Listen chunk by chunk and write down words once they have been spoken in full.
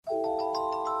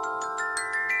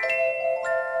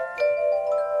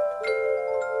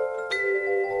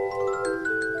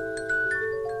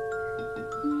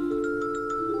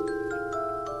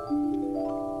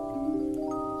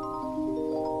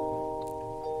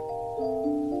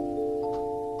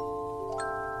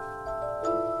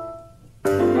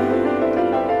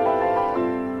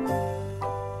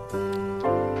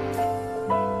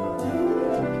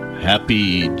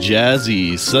Happy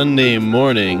jazzy Sunday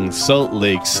morning, Salt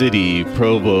Lake City,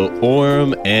 Provo,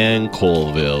 Orem, and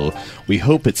Colville. We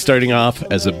hope it's starting off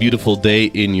as a beautiful day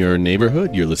in your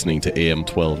neighborhood. You're listening to AM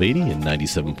 1280 and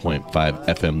 97.5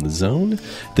 FM The Zone.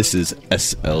 This is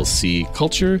SLC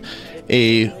Culture,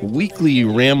 a weekly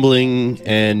rambling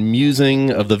and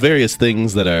musing of the various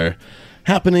things that are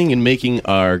happening and making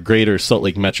our greater Salt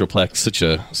Lake Metroplex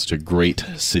such a great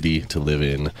city to live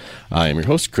in. I am your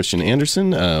host, Christian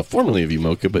Anderson, formerly of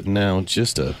UMOCA, but now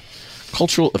just a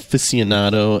cultural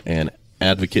aficionado and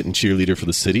advocate and cheerleader for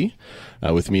the city.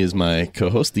 With me is my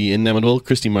co-host, the inimitable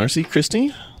Christy Marcy.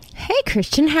 Christy? Hey,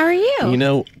 Christian, how are you? You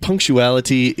know,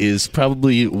 punctuality is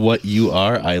probably what you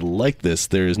are. I like this.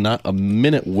 There is not a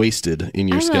minute wasted in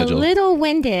your schedule. I'm a little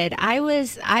winded. I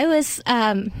was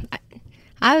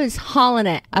hauling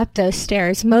it up those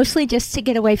stairs, mostly just to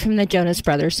get away from the Jonas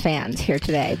Brothers fans here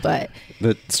today. But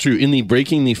that's true. In the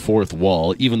Breaking the Fourth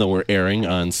Wall, even though we're airing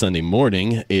on Sunday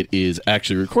morning, it is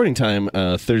actually recording time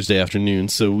Thursday afternoon.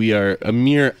 So we are a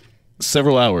mere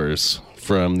several hours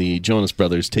from the Jonas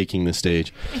Brothers taking the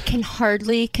stage. I can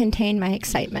hardly contain my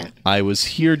excitement. I was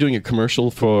here doing a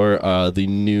commercial for the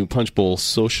new Punch Bowl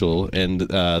Social, and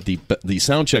the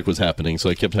sound check was happening, so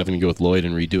I kept having to go with Lloyd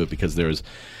and redo it because there was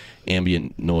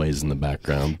ambient noise in the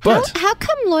background. But how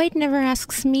come Lloyd never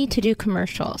asks me to do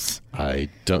commercials?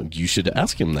 You should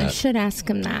ask him that. I should ask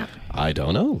him that. I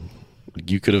don't know.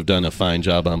 You could have done a fine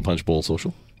job on Punch Bowl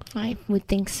Social. I would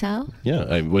think so.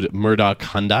 Yeah, Murdoch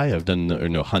Hyundai. I've done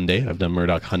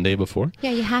Murdoch Hyundai before.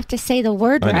 Yeah, you have to say the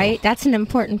word right. That's an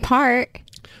important part.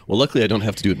 Well, luckily, I don't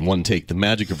have to do it in one take. The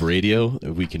magic of radio,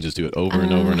 we can just do it over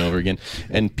and over and over again.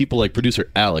 And people like producer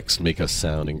Alex make us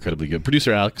sound incredibly good.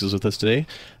 Producer Alex is with us today.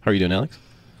 How are you doing, Alex?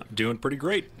 I'm doing pretty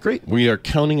great. Great. We are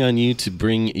counting on you to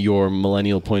bring your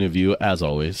millennial point of view, as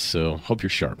always, so hope you're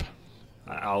sharp.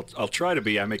 I'll try to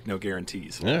be. I make no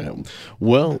guarantees. All right.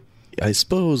 Well, I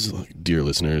suppose, dear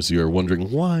listeners, you're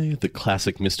wondering why the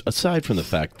classic aside from the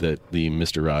fact that the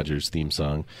Mr. Rogers theme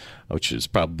song, which is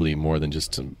probably more than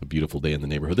just a beautiful day in the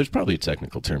neighborhood, there's probably a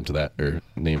technical term to that, or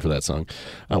name for that song.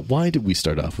 Why did we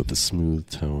start off with the smooth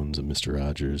tones of Mr.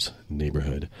 Rogers'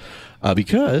 Neighborhood?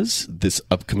 Because this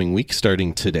upcoming week,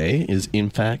 starting today, is in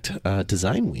fact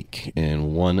Design Week,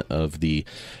 and one of the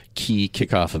key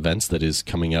kickoff events that is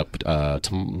coming up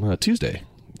Tuesday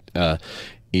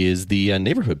is the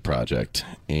Neighborhood Project.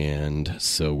 And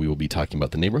so we will be talking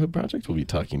about the Neighborhood Project. We'll be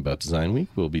talking about Design Week.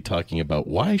 We'll be talking about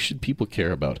why should people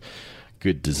care about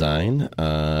good design.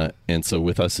 And so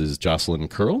with us is Jocelyn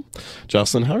Curl.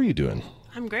 Jocelyn, how are you doing?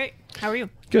 I'm great. How are you?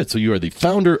 Good. So you are the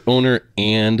founder, owner,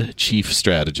 and chief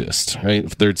strategist,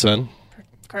 right? Third son?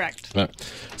 Correct.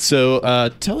 So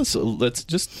tell us, let's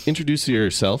just introduce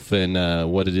yourself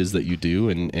and what it is that you do,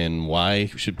 and why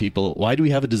do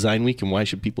we have a design week, and why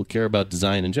should people care about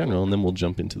design in general, and then we'll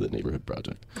jump into the Neighborhood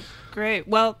Project. Great.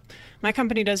 Well, my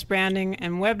company does branding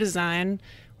and web design.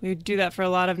 We do that for a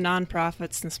lot of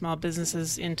nonprofits and small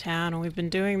businesses in town, and we've been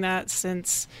doing that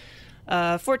since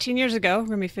 14 years ago. We're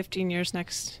going to be 15 years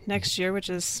next year, which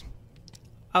is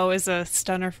always a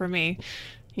stunner for me.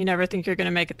 You never think you're going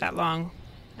to make it that long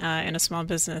in a small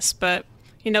business. But,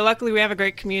 luckily we have a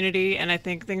great community, and I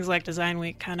think things like Design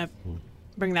Week kind of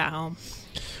bring that home.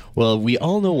 Well, we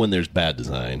all know when there's bad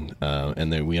design,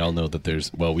 and then we all know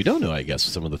that we don't know, I guess,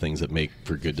 some of the things that make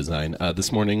for good design. This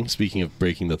morning, speaking of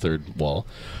breaking the third wall,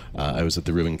 I was at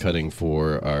the ribbon cutting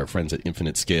for our friends at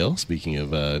Infinite Scale, speaking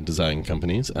of design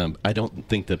companies. I don't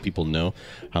think that people know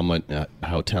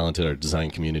how talented our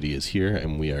design community is here,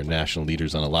 and we are national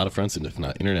leaders on a lot of fronts, and if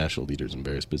not international leaders in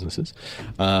various businesses.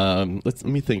 Let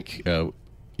me think.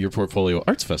 Your portfolio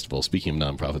Arts Festival, speaking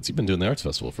of nonprofits, you've been doing the Arts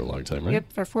Festival for a long time, right?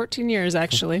 Yep, for 14 years,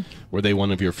 actually. Were they one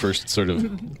of your first sort of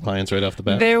clients right off the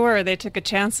bat? They were. They took a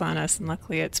chance on us, and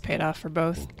luckily it's paid off for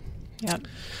both. Yep.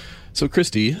 So,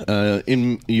 Christy,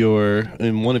 in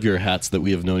one of your hats that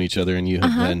we have known each other, and you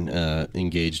have been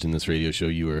engaged in this radio show,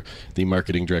 you were the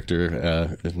marketing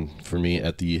director for me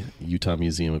at the Utah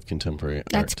Museum of Contemporary Art.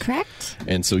 That's correct.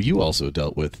 And so you also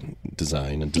dealt with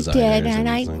design and designers. I did,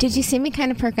 and did you see me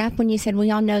kind of perk up when you said we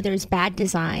all know there's bad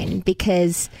design?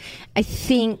 Because I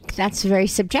think that's very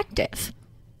subjective.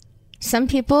 Some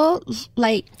people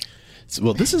like...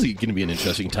 Well, this is going to be an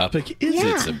interesting topic. Is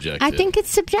it subjective? I think it's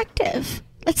subjective.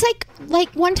 It's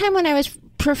like one time when I was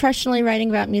professionally writing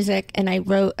about music and I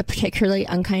wrote a particularly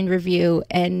unkind review,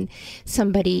 and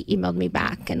somebody emailed me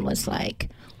back and was like,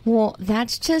 well,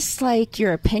 that's just like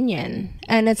your opinion.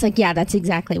 And it's like, yeah, that's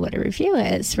exactly what a review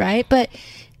is, right? But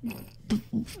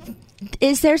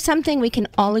is there something we can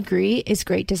all agree is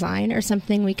great design, or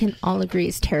something we can all agree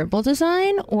is terrible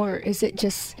design? Or is it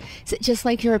just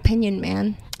like your opinion,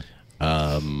 man?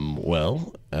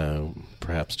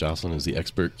 Perhaps Jocelyn, as the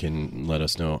expert, can let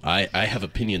us know. I have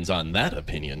opinions on that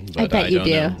opinion, but I bet you don't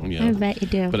do. know, I bet you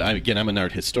do. But again, I'm an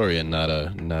art historian, not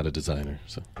a designer.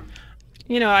 So,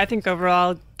 I think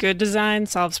overall, good design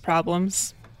solves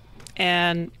problems,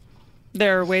 and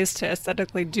there are ways to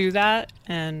aesthetically do that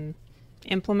and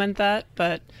implement that,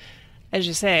 but as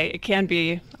you say, it can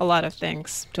be a lot of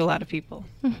things to a lot of people.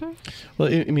 Mm-hmm.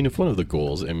 Well, I mean, if one of the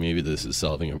goals, and maybe this is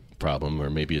solving a problem, or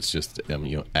maybe it's just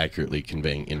accurately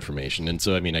conveying information, and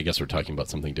so I mean, I guess we're talking about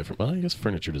something different. Well, I guess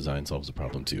furniture design solves a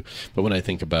problem too. But when I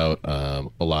think about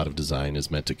a lot of design is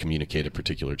meant to communicate a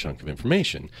particular chunk of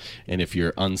information, and if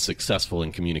you're unsuccessful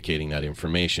in communicating that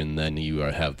information, then you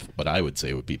have what I would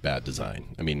say would be bad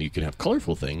design. I mean, you can have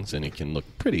colorful things and it can look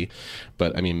pretty,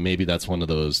 but I mean, maybe that's one of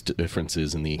those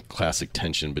differences in the classic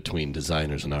tension between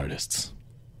designers and artists.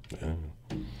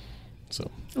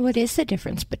 So, what is the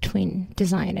difference between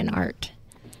design and art?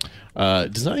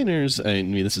 Designers, I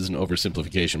mean, this is an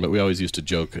oversimplification, but we always used to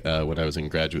joke when I was in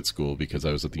graduate school, because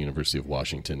I was at the University of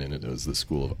Washington, and it was the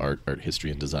School of Art,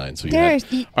 History, and Design. So there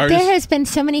has been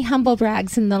so many humble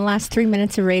brags in the last 3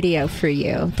 minutes of radio for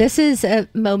you. This is a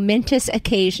momentous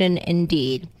occasion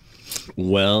indeed.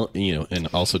 Well, and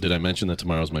also, did I mention that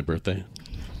tomorrow's my birthday?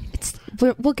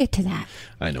 We'll get to that.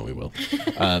 I know we will.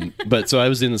 But so I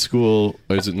was in the school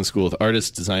with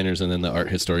artists, designers, and then the art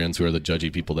historians, who are the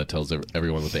judgy people that tells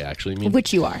everyone what they actually mean.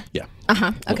 Which you are. Yeah.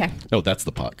 Uh-huh. Okay. Oh, that's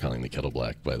the pot calling the kettle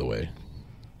black, by the way.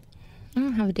 I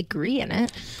don't have a degree in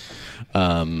it.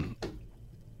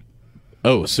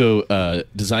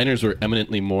 Designers were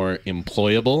eminently more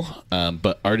employable,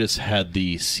 but artists had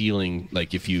the ceiling.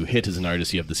 Like, if you hit as an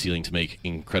artist, you have the ceiling to make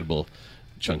incredible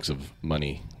chunks of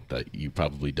money that you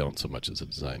probably don't so much as a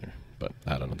designer. But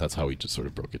I don't know. That's how we just sort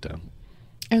of broke it down.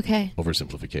 Okay.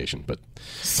 Oversimplification, but...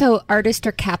 So artists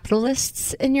are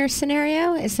capitalists in your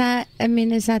scenario? Is that... I don't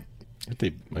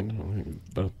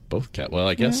know, both well,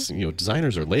 I guess,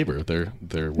 designers are labor. They're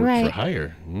work for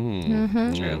hire.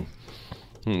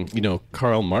 True.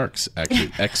 Karl Marx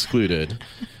actually excluded,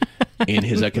 in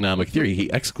his economic theory, he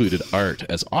excluded art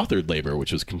as authored labor,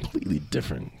 which was completely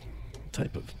different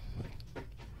type of...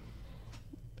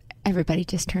 Everybody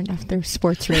just turned off their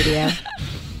sports radio.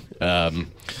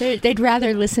 They'd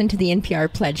rather listen to the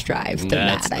NPR pledge drive than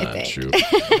that, I think. That's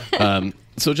not true.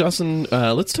 So, Jocelyn,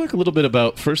 let's talk a little bit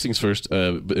about, first things first,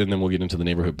 and then we'll get into the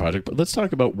neighborhood project. But let's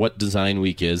talk about what Design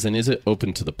Week is, and is it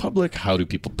open to the public? How do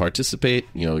people participate?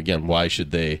 Again, why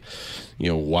should they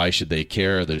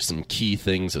care? There's some key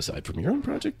things aside from your own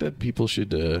project that people should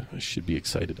be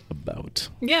excited about.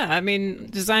 Yeah, I mean,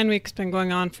 Design Week's been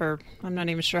going on for, I'm not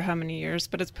even sure how many years,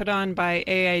 but it's put on by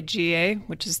AIGA,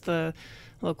 which is the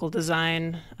local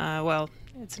design,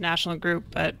 it's a national group,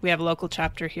 but we have a local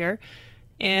chapter here.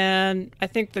 And I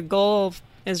think the goal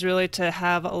is really to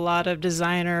have a lot of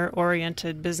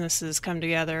designer-oriented businesses come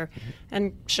together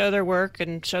and show their work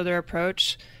and show their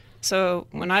approach. So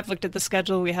when I've looked at the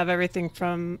schedule, we have everything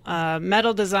from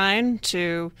metal design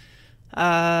to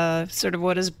sort of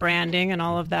what is branding and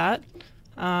all of that.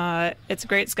 It's a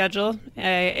great schedule.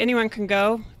 Anyone can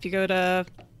go. If you go to,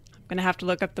 I'm going to have to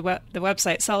look up the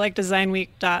website,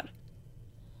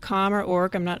 saltlakedesignweek.com or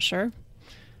org, I'm not sure.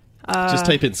 Just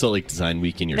type in Salt Lake Design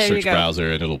Week in your search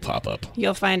browser and it'll pop up.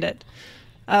 You'll find it.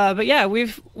 But yeah,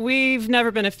 we've never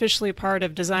been officially part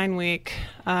of Design Week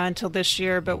until this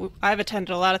year, but I've attended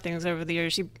a lot of things over the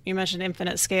years. You mentioned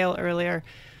Infinite Scale earlier.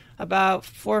 About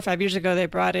 4 or 5 years ago, they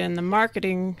brought in the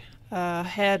marketing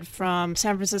head from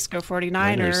San Francisco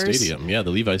 49ers. Stadium. Yeah, the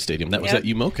Levi Stadium. That was at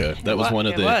UMOCA. That was one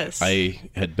of the... I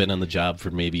had been on the job for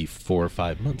maybe 4 or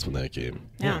 5 months when that came.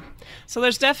 Yeah. So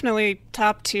there's definitely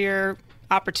top-tier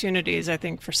opportunities, I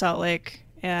think, for Salt Lake,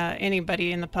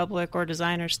 anybody in the public or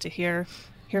designers to hear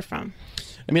from.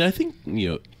 I mean, I think,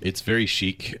 it's very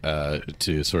chic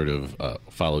to sort of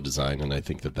follow design, and I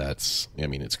think that's,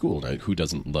 it's cool. Who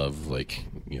doesn't love,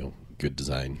 good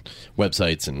design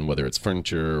websites, and whether it's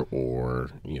furniture or,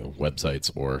 websites,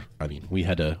 or, we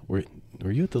had were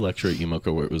you at the lecture at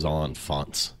UMOCA where it was all on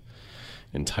fonts?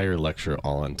 Entire lecture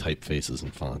all on typefaces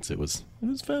and fonts. It was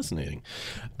fascinating.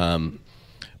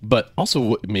 But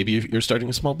also, maybe you're starting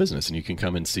a small business and you can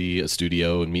come and see a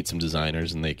studio and meet some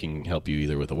designers, and they can help you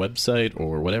either with a website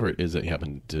or whatever it is that you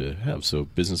happen to have. So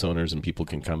business owners and people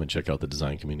can come and check out the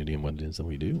design community and what it is that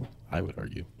we do, I would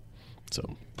argue.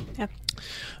 So, yeah.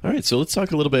 All right, so let's talk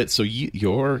a little bit. So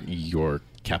your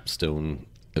capstone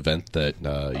event that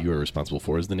you are responsible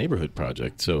for is the Neighborhood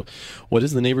Project. So what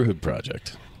is the Neighborhood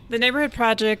Project? The Neighborhood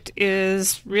Project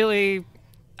is really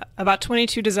about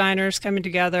 22 designers coming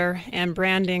together and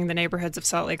branding the neighborhoods of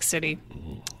Salt Lake City.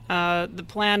 The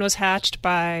plan was hatched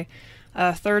by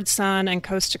Third Son and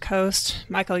Coast to Coast.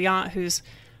 Michael Yant, who's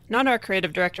not our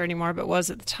creative director anymore, but was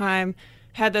at the time,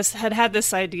 had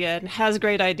this idea and has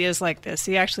great ideas like this.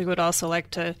 He actually would also like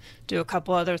to do a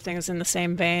couple other things in the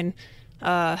same vein,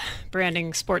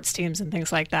 branding sports teams and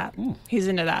things like that. He's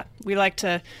into that.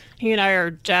 He and I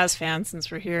are jazz fans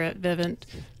since we're here at Vivint.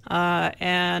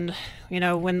 And,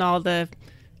 when all the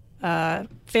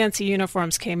fancy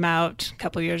uniforms came out a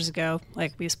couple years ago,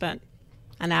 like we spent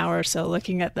an hour or so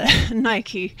looking at the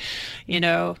Nike,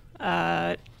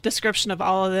 description of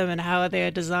all of them and how they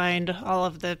had designed all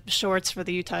of the shorts for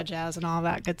the Utah Jazz and all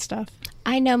that good stuff.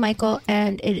 I know Michael,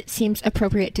 and it seems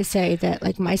appropriate to say that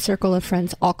like my circle of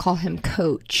friends all call him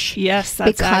Coach. Yes,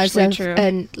 that's actually true.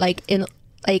 And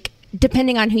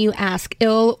depending on who you ask,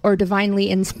 ill or divinely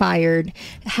inspired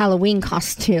Halloween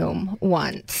costume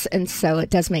once. And so it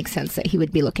does make sense that he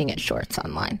would be looking at shorts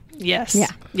online. Yes.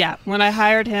 Yeah. When I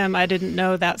hired him, I didn't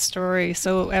know that story.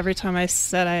 So every time I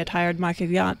said I had hired Michael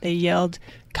Yant, they yelled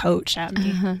Coach at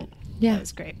me. Yeah. That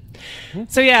was great.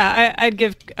 So yeah, I'd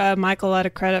give Michael a lot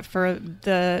of credit for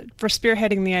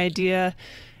spearheading the idea.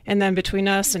 And then between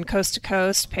us and Coast to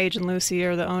Coast, Paige and Lucy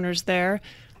are the owners there.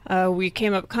 We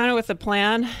came up kind of with a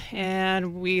plan,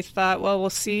 and we thought, well, we'll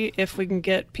see if we can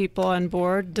get people on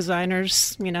board,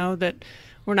 designers, that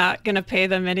we're not going to pay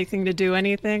them anything to do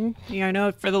anything.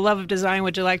 For the love of design,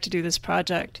 would you like to do this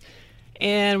project?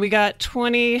 And we got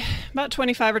about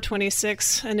 25 or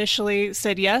 26 initially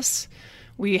said yes.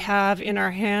 We have in our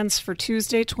hands for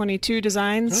Tuesday 22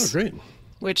 designs. Oh, great.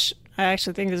 Which I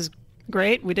actually think is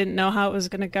great. We didn't know how it was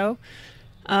going to go.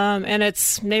 And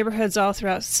it's neighborhoods all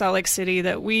throughout Salt Lake City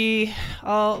that we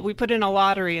put in a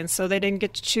lottery, and so they didn't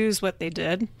get to choose what they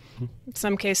did. In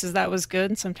some cases that was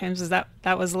good, sometimes that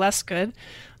was less good.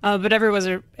 But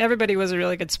everybody was a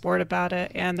really good sport about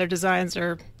it, and their designs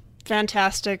are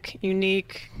fantastic,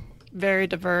 unique, very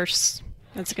diverse.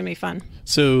 It's going to be fun.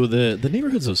 So the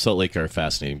neighborhoods of Salt Lake are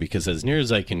fascinating because as near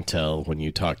as I can tell when you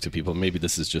talk to people, maybe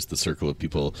this is just the circle of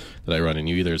people that I run, and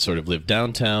you either sort of live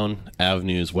downtown,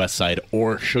 Avenues, West Side,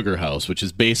 or Sugar House, which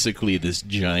is basically this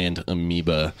giant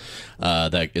amoeba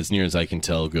that, as near as I can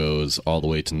tell, goes all the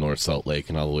way to North Salt Lake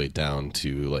and all the way down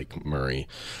to, like, Murray.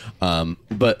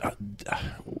 But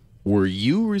were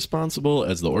you responsible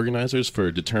as the organizers for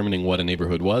determining what a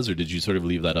neighborhood was, or did you sort of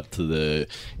leave that up to the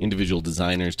individual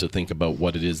designers to think about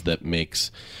what it is that makes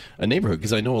a neighborhood?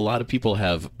 Because I know a lot of people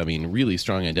have, really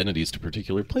strong identities to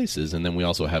particular places, and then we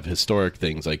also have historic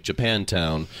things like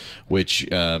Japantown, which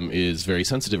is very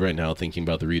sensitive right now, thinking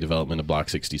about the redevelopment of Block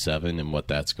 67 and what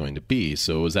that's going to be.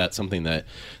 So was that something that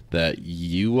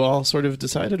you all sort of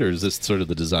decided, or is this sort of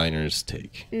the designers'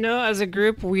 take? No, as a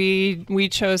group, we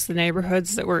chose the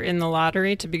neighborhoods that were in the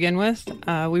lottery to begin with.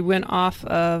 We went off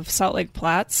of Salt Lake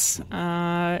Platts,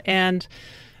 and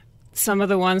some of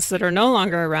the ones that are no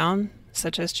longer around,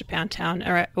 such as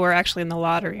Japantown, were actually in the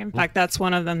lottery. In fact, that's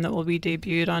one of them that will be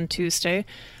debuted on Tuesday.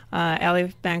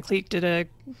 Allie Van Cleek did a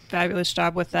fabulous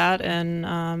job with that,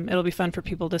 and it'll be fun for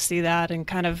people to see that and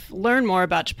kind of learn more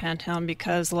about Japantown,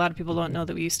 because a lot of people don't know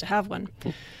that we used to have one.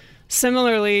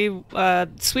 Similarly,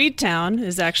 Swedetown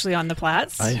is actually on the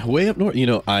Platts. Way up north.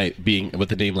 I being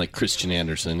with a name like Christian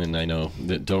Andersen, and I know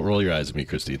that, don't roll your eyes at me,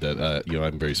 Christy, that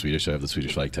I'm very Swedish. I have the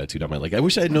Swedish flag tattooed on my leg. I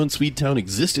wish I had known Swedetown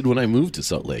existed when I moved to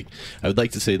Salt Lake. I would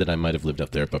like to say that I might have lived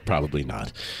up there, but probably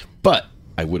not. But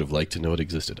I would have liked to know it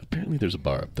existed. Apparently there's a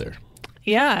bar up there.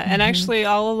 Yeah, and actually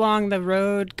all along the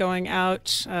road going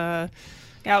out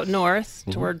north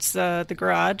towards the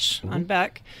garage on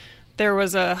Beck, there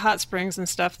was a hot springs and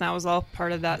stuff, and that was all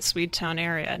part of that Swedetown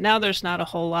area. Now there's not a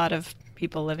whole lot of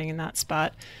people living in that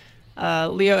spot.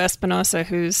 Leo Espinosa,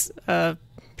 who's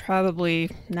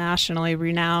probably nationally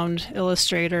renowned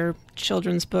illustrator,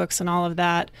 children's books and all of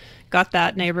that, got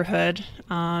that neighborhood,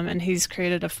 and he's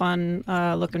created a fun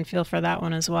look and feel for that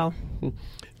one as well.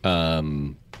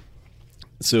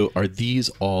 So are these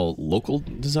all local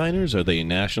designers? Are they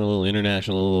national,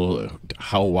 international?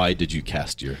 How wide did you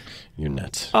cast your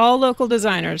net? All local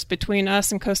designers. Between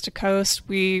us and Coast to Coast,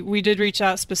 we did reach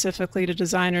out specifically to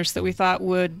designers that we thought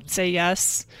would say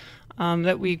yes,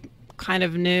 that we kind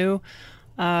of knew,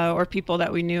 or people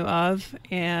that we knew of.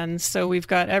 And so we've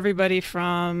got everybody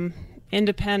from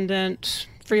independent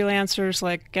freelancers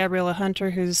like Gabriella Hunter,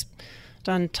 who's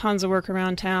done tons of work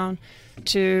around town,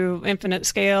 to Infinite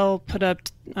Scale, put up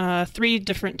 3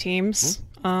 different teams.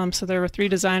 So there were 3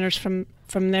 designers from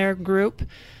their group.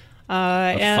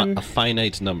 And a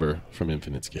finite number from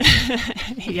Infinite Scale.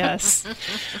 Yes.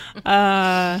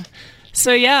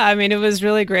 So yeah, it was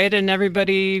really great, and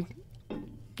everybody,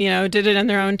 did it in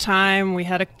their own time. We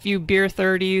had a few beer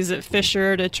 30s at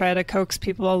Fisher to try to coax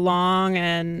people along,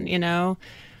 and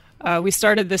We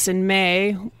started this in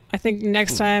May. I think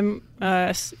next time,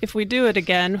 if we do it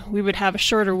again, we would have a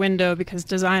shorter window because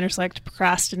designers like to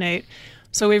procrastinate.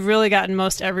 So we've really gotten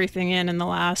most everything in the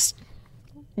last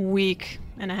week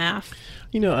and a half.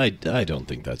 I don't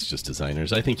think that's just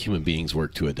designers. I think human beings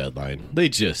work to a deadline. They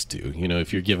just do.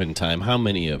 If you're given time, how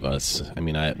many of us? I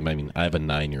have a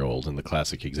 9-year-old, and the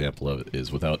classic example of it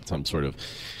is without some sort of.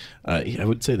 I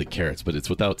would say the carrots, but it's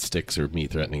without sticks or me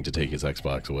threatening to take his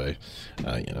Xbox away.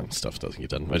 Stuff doesn't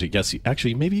get done. But I guess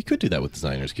maybe you could do that with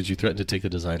designers. Could you threaten to take the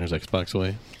designer's Xbox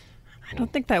away? I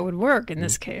don't think that would work in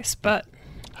this case, but.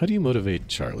 How do you motivate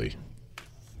Charlie?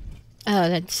 Oh,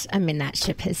 that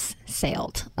ship has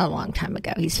sailed a long time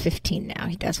ago. He's 15 now.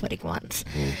 He does what he wants.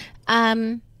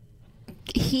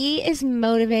 He is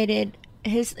motivated.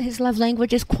 His love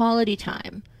language is quality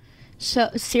time.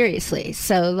 So seriously.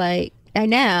 So I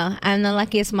know I'm the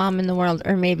luckiest mom in the world,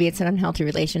 or maybe it's an unhealthy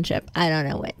relationship. I don't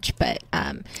know which, but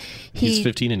he's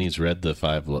 15 and he's read the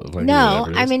 5 love languages. No,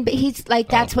 but he's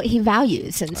that's what he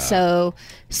values, and so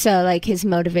his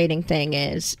motivating thing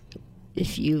is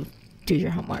if you do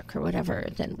your homework or whatever,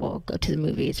 then we'll go to the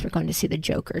movies. We're going to see the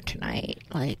Joker tonight.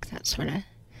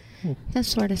 That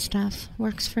sort of stuff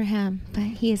works for him. But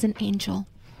he is an angel.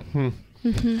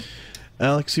 Mm-hmm.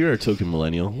 Alex, you're a token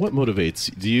millennial. What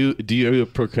motivates you? Are you a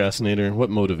procrastinator? What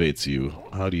motivates you?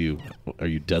 Are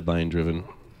you deadline driven?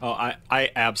 Oh, I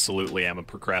absolutely am a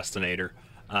procrastinator.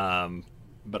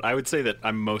 But I would say that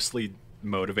I'm mostly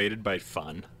motivated by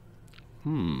fun.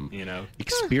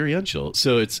 Experiential.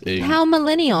 So it's how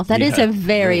millennial. That is a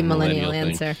very millennial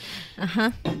answer.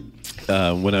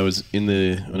 When I was in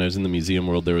the museum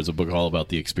world, there was a book all about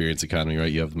the experience economy.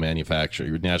 Right, you have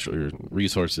your natural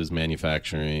resources,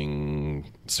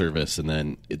 manufacturing, service, and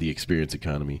then the experience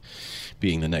economy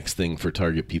being the next thing for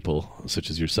target people such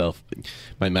as yourself.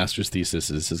 My master's thesis,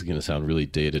 this is going to sound really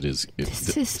dated, this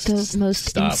is the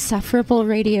most insufferable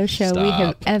radio show we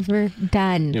have ever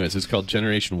done. Anyways, it's called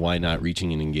Generation Why Not: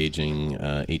 Reaching and Engaging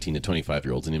 18 to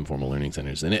 25-year-olds in Informal Learning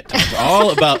Centers, and it talks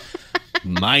all about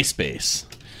MySpace.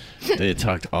 They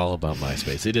talked all about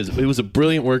MySpace. It was a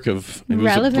brilliant work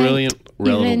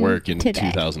relevant work in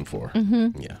today. 2004.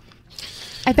 Mm-hmm. Yeah.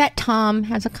 I bet Tom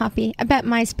has a copy. I bet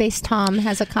MySpace Tom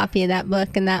has a copy of that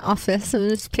book in that office of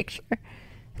this picture.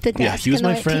 He was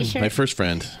my friend, my first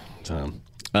friend, Tom.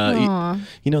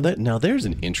 Now there's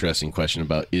an interesting question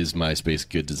about, is MySpace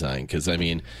good design? Because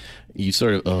you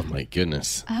sort of, oh my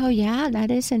goodness. Oh yeah, that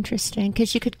is interesting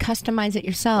because you could customize it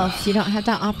yourself. You don't have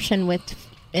that option with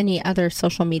any other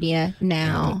social media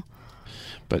now.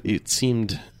 But it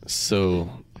seemed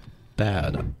so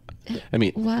bad.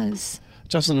 It was.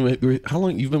 Jocelyn, how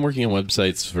long you've been working on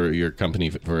websites for your company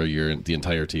for the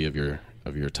entirety of your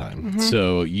time? Mm-hmm.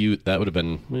 So that would have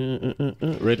been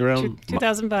right around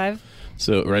 2005.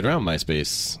 So right around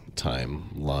MySpace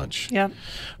time launch. Yeah.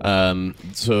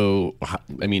 So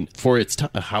for its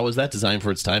time, how was that designed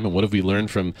for its time, and what have we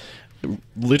learned from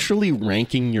literally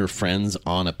ranking your friends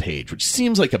on a page, which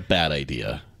seems like a bad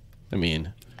idea?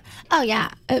 Oh,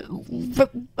 yeah.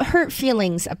 Hurt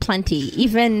feelings aplenty,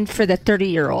 even for the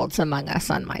 30-year-olds among us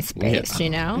on MySpace,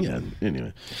 Yeah,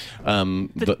 anyway.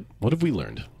 But what have we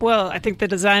learned? Well, I think the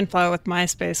design flaw with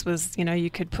MySpace was,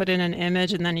 you could put in an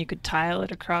image and then you could tile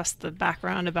it across the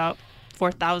background about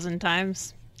 4,000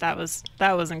 times. That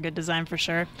wasn't good design for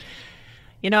sure.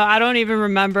 I don't even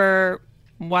remember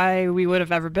why we would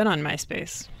have ever been on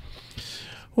MySpace.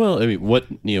 Well,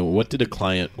 what did a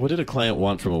client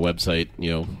want from a website,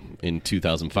 in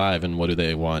 2005, and what do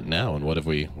they want now, and what have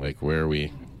we where are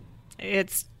we?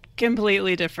 It's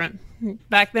completely different.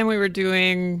 Back then we were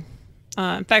doing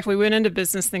in fact, we went into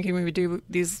business thinking we would do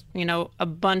these, a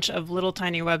bunch of little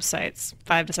tiny websites,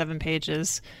 5 to 7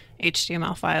 pages,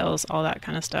 HTML files, all that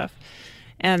kind of stuff.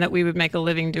 And that we would make a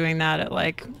living doing that at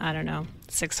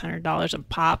 $600 a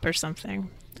pop or something,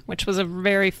 which was a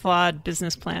very flawed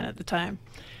business plan at the time.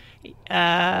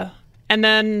 And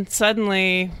then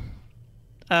suddenly,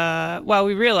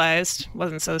 we realized,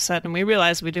 wasn't so sudden, we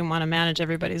realized we didn't want to manage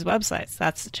everybody's websites.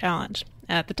 That's the challenge.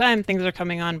 And at the time, things are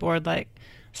coming on board like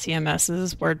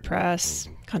CMSs, WordPress,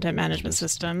 content management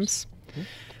systems.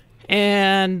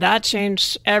 And that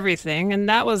changed everything. And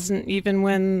that wasn't even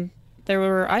when there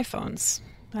were iPhones.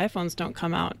 iPhones don't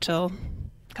come out till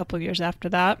a couple of years after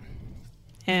that.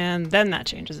 And then that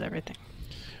changes everything.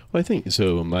 Well, I think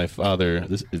so. My father.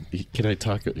 Can I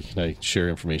share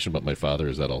information about my father?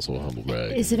 Is that also a humble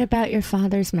brag? Is it about your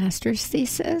father's master's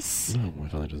thesis? No, my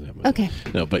father doesn't have one. Okay.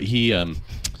 No, but he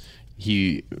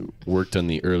worked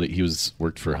on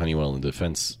worked for Honeywell in the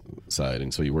defense side,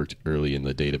 and so he worked early in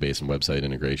the database and website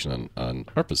integration on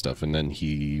ARPA stuff, and then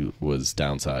he was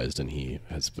downsized, and he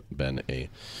has been a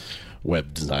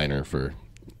web designer for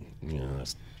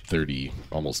 30,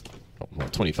 almost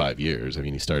 25 years. I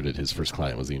mean, he started, his first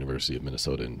client was the University of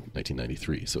Minnesota in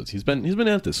 1993. So he's been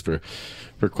at this for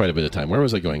quite a bit of time. Where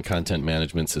was I going? Content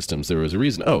management systems. There was a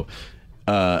reason.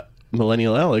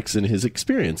 Millennial Alex and his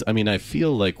experience. I mean, I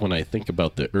feel like when I think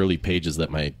about the early pages that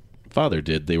my father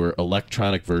did, they were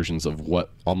electronic versions of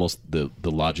what almost the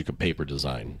logic of paper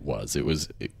design was. It was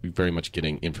very much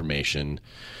getting information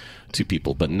to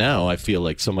people. But now I feel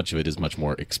like so much of it is much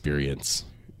more experience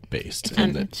based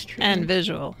and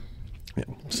visual. Yeah.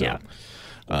 So,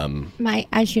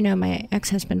 as you know, my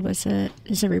ex-husband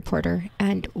is a reporter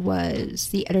and was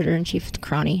the editor-in-chief of the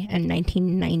Chrony in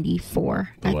 1994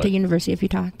 at the University of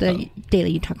Utah, the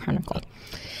Daily Utah Chronicle.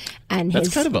 And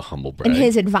that's kind of a humble brag. And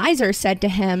his advisor said to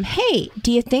him, "Hey,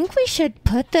 do you think we should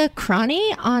put the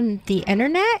Chrony on the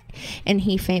internet?" And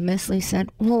he famously said,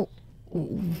 "Well,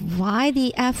 why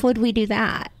the F would we do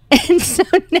that?" And so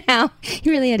now he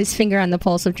really had his finger on the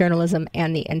pulse of journalism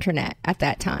and the internet at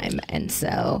that time. And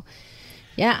so,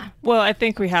 yeah. Well, I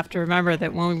think we have to remember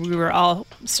that when we were all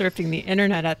surfing the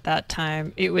internet at that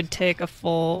time, it would take a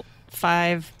full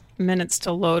 5 minutes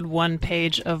to load one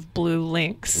page of blue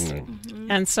links.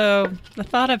 Mm-hmm. And so the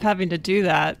thought of having to do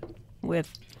that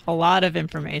with a lot of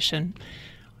information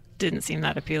didn't seem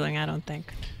that appealing, I don't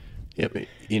think. Yep.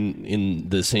 In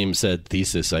the same said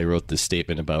thesis, I wrote this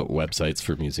statement about websites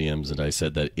for museums, and I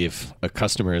said that if a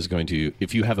customer is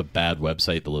if you have a bad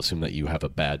website, they'll assume that you have a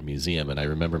bad museum. And I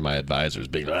remember my advisors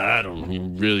being like,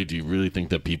 do you really think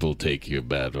that people take your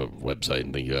bad website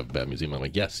and think you have a bad museum? I'm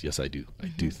like, yes, I do. I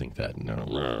do think that.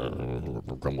 No,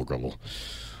 grumble.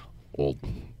 Old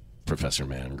professor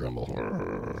man,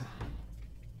 grumble.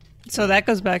 So that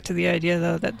goes back to the idea,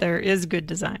 though, that there is good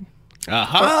design.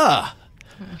 Aha!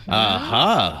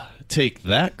 Aha! Take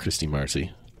that, Christy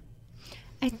Marcy.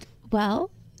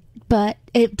 But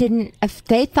it didn't. If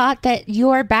they thought that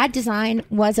your bad design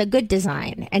was a good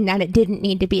design and that it didn't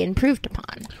need to be improved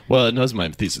upon. Well, it was my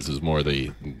thesis was more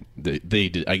they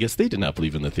did. I guess they did not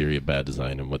believe in the theory of bad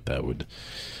design and what that would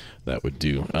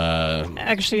do.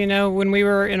 Actually, when we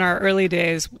were in our early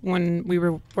days, when we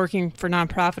were working for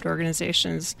nonprofit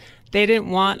organizations, they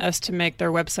didn't want us to make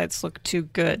their websites look too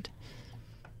good,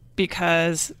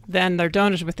 because then their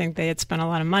donors would think they had spent a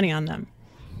lot of money on them.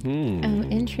 Oh,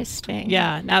 interesting.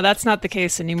 Yeah. Now, that's not the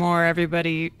case anymore.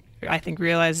 Everybody, I think,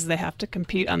 realizes they have to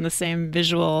compete on the same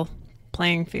visual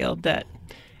playing field they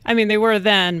were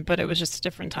then, but it was just a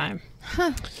different time.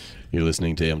 Huh. You're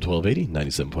listening to AM 1280,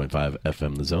 97.5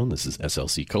 FM The Zone. This is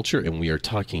SLC Culture, and we are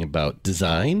talking about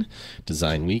Design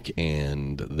Week,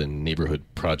 and the Neighborhood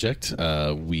Project.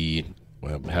 We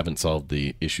haven't solved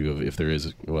the issue of if there is,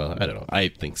 I don't know. I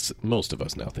think most of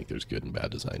us now think there's good and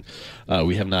bad design.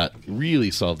 We have not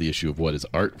really solved the issue of what is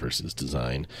art versus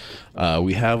design.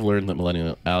 We have learned that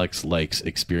Millennial Alex likes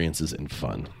experiences and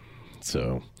fun.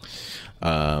 So,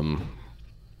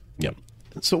 yeah.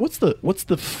 So what's the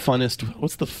funnest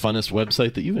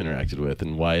website that you've interacted with,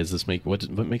 and why is this what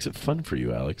makes it fun for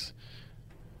you, Alex?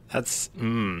 That's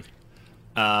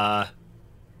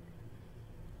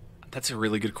a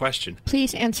really good question.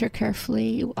 Please answer carefully.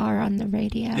 You are on the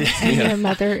radio, and your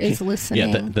mother is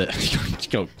listening.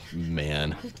 Yeah,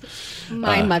 man.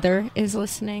 My mother is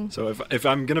listening. So if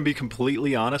I'm going to be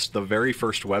completely honest, the very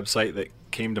first website that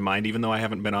came to mind, even though I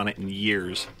haven't been on it in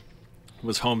years,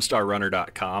 was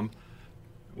homestarrunner.com,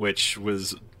 which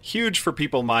was huge for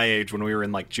people my age when we were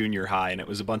in junior high, and it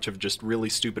was a bunch of just really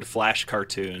stupid Flash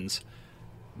cartoons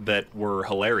that were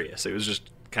hilarious. It was just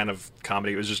kind of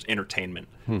comedy. It was just entertainment.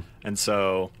 And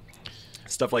so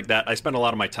stuff like that. I spend a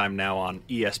lot of my time now on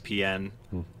ESPN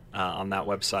on that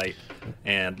website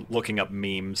and looking up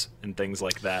memes and things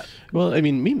like that. Well, I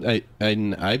mean,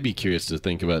 I'd be curious to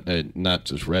think about not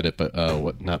just Reddit,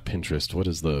 but not Pinterest. What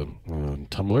is the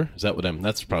Tumblr? Is that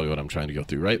that's probably what I'm trying to go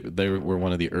through, right? They were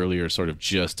one of the earlier sort of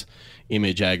just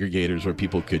image aggregators where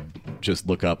people could just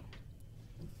look up,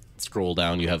 scroll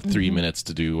down, you have 3 minutes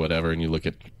to do whatever, and you look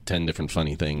at 10 different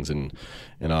funny things, and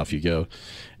off you go.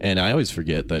 And I always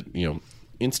forget that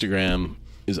Instagram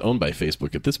is owned by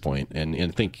Facebook at this point, and I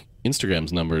think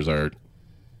Instagram's numbers are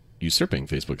usurping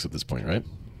Facebook's at this point, right?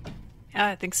 Yeah,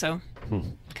 I think so.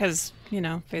 Because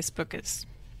Facebook is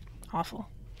awful.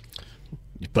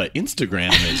 But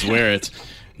Instagram is where it's.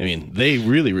 I mean, they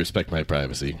really respect my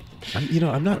privacy.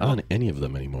 I'm not on any of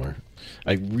them anymore.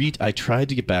 I tried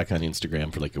to get back on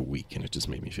Instagram for a week, and it just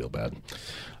made me feel bad.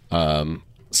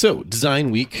 So,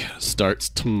 Design Week starts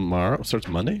tomorrow. Starts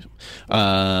Monday.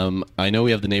 I know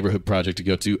we have the neighborhood project to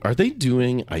go to. Are they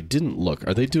doing? I didn't look.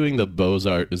 Are they doing the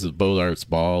Beaux-Arts? Is it Beaux-Arts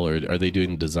Ball, or are they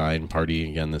doing design party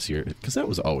again this year? Because that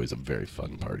was always a very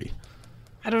fun party.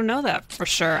 I don't know that for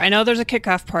sure. I know there's a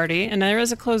kickoff party and there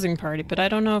is a closing party, but I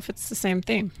don't know if it's the same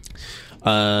theme.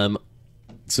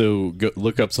 So go,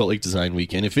 look up Salt Lake Design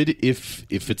Week, and if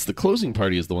it's the closing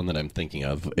party is the one that I'm thinking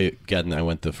of. Again, I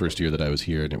went the first year that I was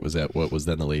here, and it was at what was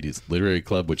then the Ladies Literary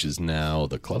Club, which is now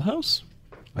the Clubhouse,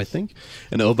 I think.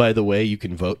 And oh, by the way, you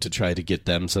can vote to try to get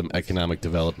them some economic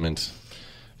development.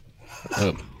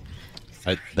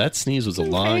 That sneeze was a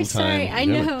long sorry. time. I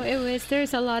know it was.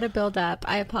 There's a lot of build up.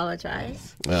 I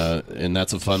apologize. And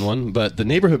that's a fun one. But the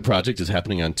neighborhood project is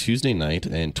happening on Tuesday night,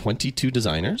 and 22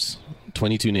 designers,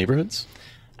 22 neighborhoods.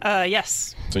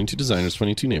 Yes. 22 designers,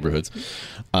 22 neighborhoods.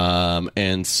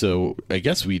 And so I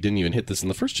guess we didn't even hit this in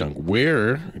the first chunk.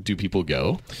 Where do people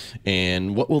go,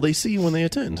 and what will they see when they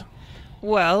attend?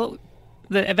 Well,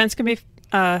 the events can be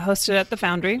hosted at the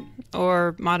Foundry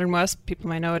or Modern West. People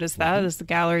might know it as that. There's the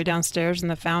gallery downstairs and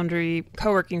the Foundry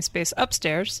co-working space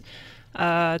upstairs.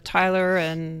 Tyler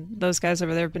and those guys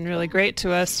over there have been really great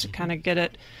to us to kind of get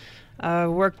it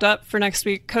worked up for next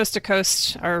week. Coast to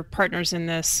Coast, our partners in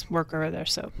this, work over there,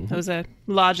 so it was a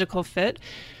logical fit.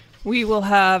 We will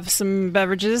have some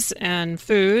beverages and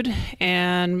food,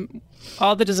 and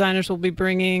all the designers will be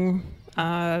bringing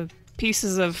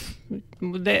pieces of.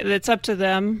 It's up to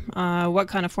them what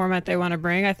kind of format they want to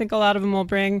bring. I think a lot of them will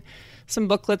bring some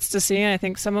booklets to see, and I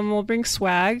think some of them will bring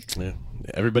swag. Yeah,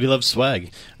 everybody loves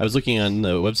swag. I was looking on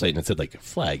the website, and it said like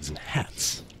flags and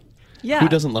hats. Yeah. Who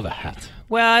doesn't love a hat?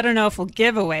 Well, I don't know if we'll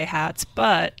give away hats,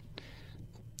 but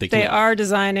they are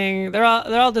designing. They're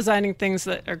all designing things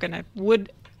that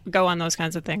would go on those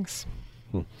kinds of things.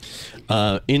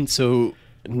 And so,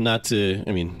 not to.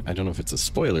 I mean, I don't know if it's a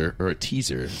spoiler or a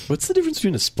teaser. What's the difference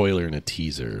between a spoiler and a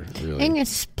teaser? Really? I think a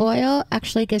spoil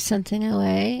actually gives something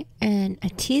away, and a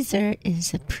teaser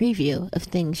is a preview of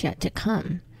things yet to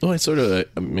come. Well,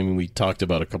 I mean, we talked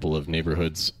about a couple of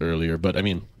neighborhoods earlier, but I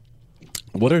mean.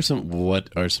 What are some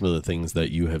of the things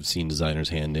that you have seen designers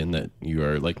hand in that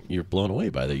you're blown away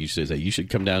by, that you should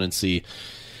come down and see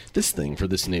this thing for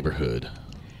this neighborhood?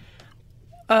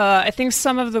 I think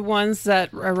some of the ones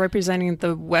that are representing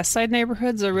the West Side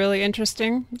neighborhoods are really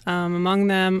interesting. Among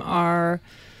them are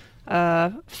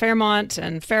Fairmont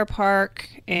and Fair Park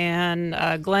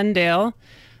and Glendale.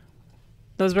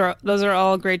 Those are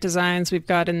all great designs we've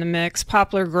got in the mix.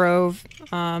 Poplar Grove.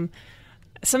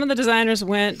 Some of the designers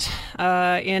went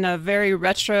in a very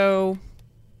retro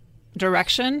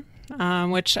direction,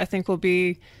 which I think will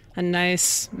be a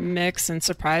nice mix and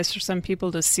surprise for some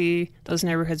people to see those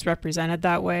neighborhoods represented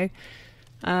that way.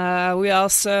 We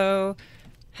also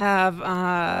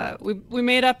have we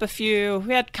made up a few.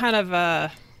 We had kind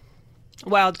of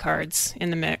wild cards in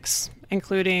the mix,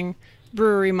 including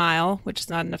Brewery Mile, which is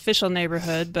not an official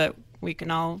neighborhood, but we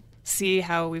can all see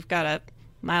how we've got a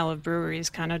mile of breweries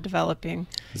kind of developing.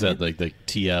 Is that like the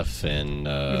TF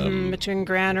and between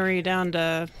Granary down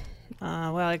to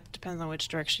well, it depends on which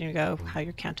direction you go, how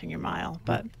you're counting your mile,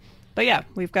 but yeah,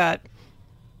 we've got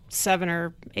 7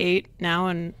 or 8 now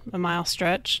in a mile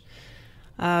stretch.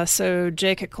 So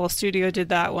Jake at Cole Studio did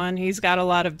that one. He's got a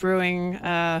lot of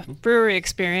brewery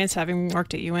experience, having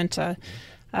worked at Uinta.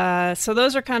 So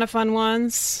those are kind of fun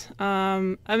ones.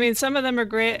 I mean, some of them are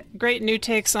great new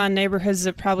takes on neighborhoods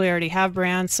that probably already have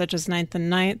brands, such as 9th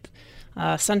and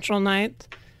 9th, Central 9th.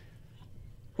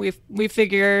 We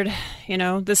figured,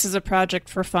 this is a project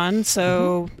for fun.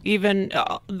 So even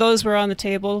those were on the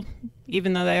table,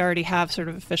 even though they already have sort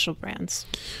of official brands.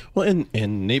 Well,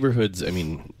 and neighborhoods,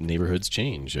 neighborhoods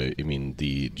change. I mean,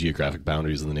 the geographic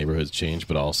boundaries of the neighborhoods change,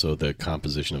 but also the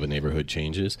composition of a neighborhood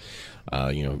changes.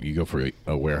 You go for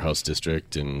a warehouse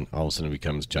district, and all of a sudden it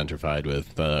becomes gentrified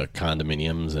with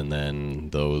condominiums, and then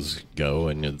those go,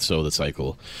 and so the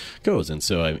cycle goes. And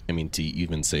so, I mean, to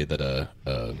even say that a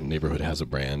neighborhood has a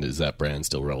brand, is that brand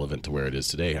still relevant to where it is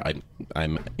today?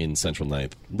 I'm in Central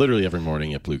 9th literally every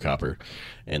morning at Blue Copper,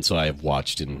 and so I have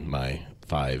watched in my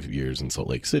 5 years in Salt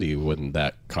Lake City when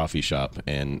that coffee shop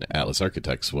and Atlas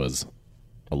Architects was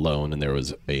alone, and there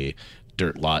was a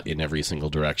dirt lot in every single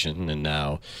direction. And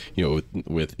now,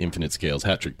 with Infinite Scales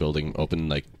Hat Trick Building open,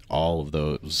 like all of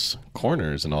those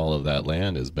corners and all of that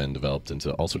land has been developed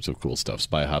into all sorts of cool stuff.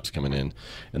 Spy Hops coming in,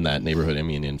 and that neighborhood,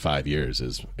 in 5 years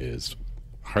is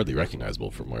hardly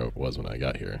recognizable from where it was when I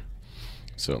got here.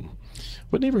 So,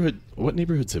 what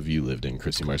neighborhoods have you lived in,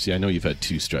 Chrissy Marcy? I know you've had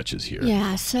 2 stretches here.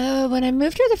 Yeah, so when I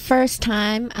moved here the first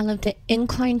time, I lived at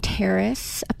Incline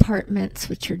Terrace Apartments,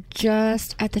 which are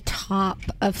just at the top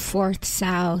of 4th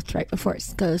South, right before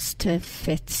it goes to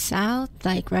 5th South,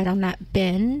 like right on that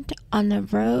bend on the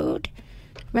road,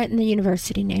 right in the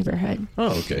university neighborhood.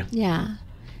 Oh, okay. Yeah.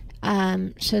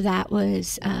 So that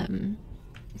was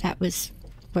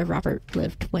where Robert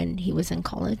lived when he was in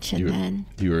college, and then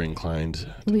you were inclined.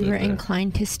 we were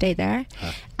inclined to stay there.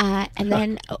 And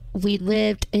then we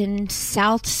lived in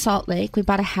South Salt Lake. We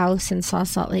bought a house in South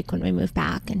Salt Lake when we moved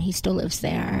back, and he still lives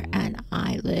there. And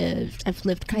I've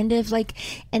lived kind of like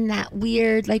in that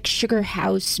weird, like Sugar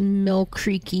House, Mill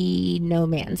Creeky, no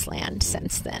man's land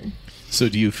since then. So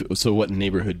so what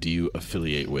neighborhood do you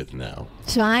affiliate with now?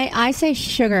 So I say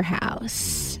Sugar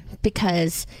House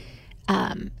because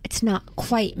it's not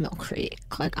quite Mill Creek.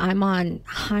 Like, I'm on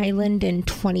Highland and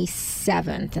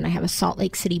 27th, and I have a Salt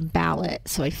Lake City ballot,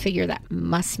 so I figure that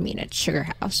must mean it's Sugar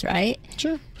House, right?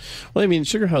 Sure. Well, I mean,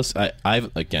 Sugar House,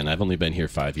 I've only been here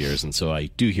 5 years, and so I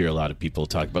do hear a lot of people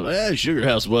talk about, Sugar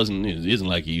House isn't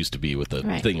like it used to be with the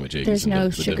thingamajigs. There's no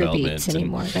the sugar beets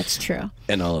anymore. That's true.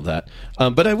 And all of that.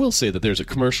 But I will say that there's a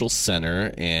commercial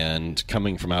center, and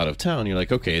coming from out of town, you're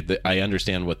like, okay, I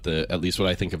understand at least what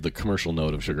I think of the commercial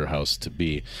note of Sugar House to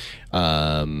be.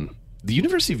 The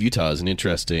University of Utah is an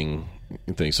interesting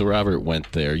thing. So Robert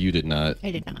went there. You did not.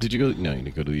 I did not. Did you go? No, you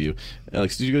didn't go to U.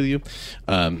 Alex, did you go to U?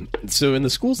 So in the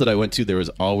schools that I went to, there was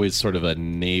always sort of a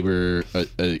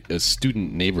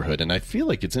student neighborhood, and I feel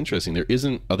like it's interesting. There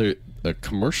isn't a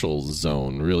commercial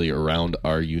zone really around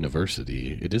our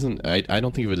university. It isn't. I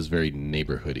don't think of it as very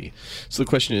neighborhoody. So the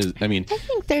question is, I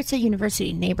think there's a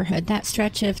university neighborhood, that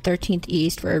stretch of 13th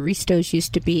East where Aristo's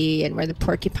used to be, and where the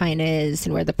Porcupine is,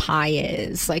 and where the Pie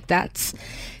is. Like, that's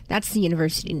the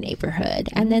university neighborhood.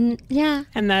 And then,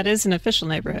 and that is an official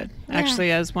neighborhood,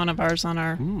 actually, as one of ours on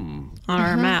our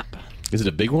map. Is it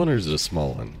a big one or is it a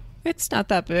small one? It's not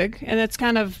that big, and it's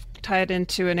kind of tied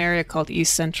into an area called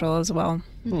East Central as well.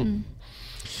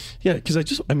 Yeah,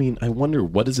 because I wonder,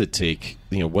 what does it take?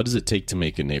 What does it take to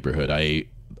make a neighborhood?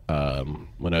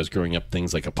 When I was growing up,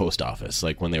 things like a post office,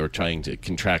 like when they were trying to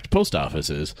contract post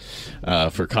offices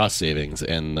for cost savings,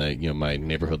 and my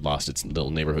neighborhood lost its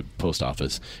little neighborhood post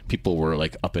office, people were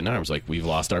like up in arms, like, we've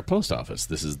lost our post office.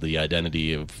 This is the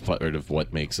identity of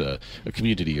what makes a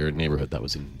community or a neighborhood. That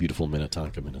was in beautiful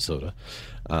Minnetonka, Minnesota.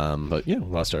 But yeah, we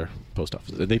lost our post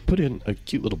office. They put in a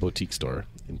cute little boutique store.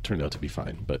 It turned out to be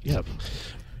fine. But yeah.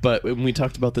 But when we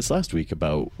talked about this last week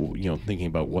about, thinking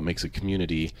about what makes a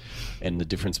community and the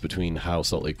difference between how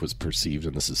Salt Lake was perceived,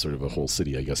 and this is sort of a whole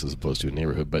city, I guess, as opposed to a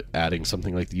neighborhood, but adding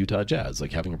something like the Utah Jazz,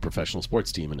 like having a professional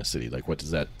sports team in a city, like, what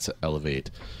does that elevate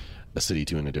a city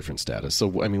to in a different status? So,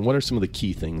 what are some of the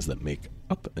key things that make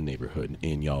up a neighborhood,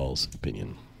 in y'all's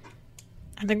opinion?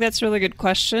 I think that's a really good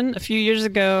question. A few years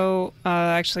ago,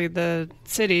 actually, the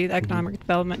city, the Economic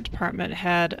Development Department,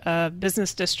 had a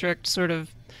business district sort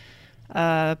of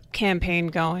campaign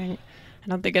going. I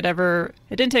don't think it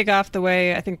didn't take off the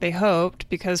way I think they hoped,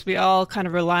 because we all kind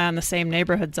of rely on the same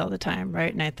neighborhoods all the time,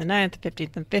 right? 9th and 9th,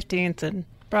 15th and 15th, and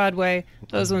Broadway.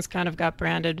 Those ones kind of got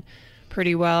branded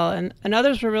pretty well. And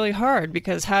others were really hard,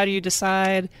 because how do you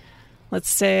decide, let's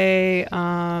say,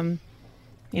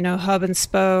 Hub and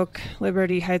Spoke,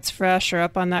 Liberty Heights Fresh are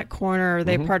up on that corner. Are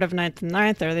they part of 9th and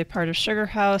 9th? Are they part of Sugar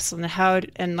House? And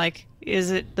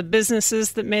is it the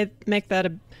businesses that make that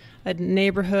a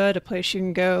neighborhood, a place you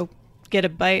can go get a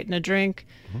bite and a drink?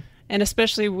 And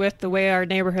especially with the way our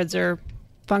neighborhoods are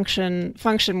function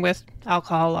with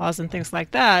alcohol laws and things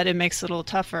like that, it makes it a little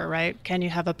tougher, right? Can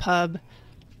you have a pub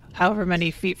however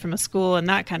many feet from a school and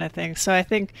that kind of thing? So I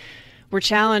think we're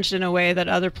challenged in a way that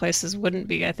other places wouldn't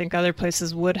be. I think other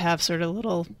places would have sort of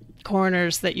little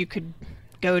corners that you could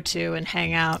go to and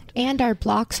hang out. And our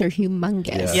blocks are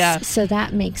humongous. Yeah. So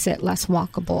that makes it less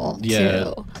walkable,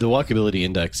 too. The walkability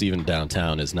index, even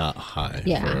downtown, is not high.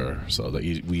 Yeah.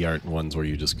 We aren't ones where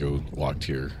you just go walk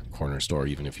to your corner store,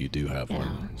 even if you do have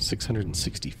one.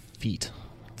 660 feet.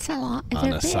 It's a lot.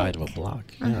 On a side of a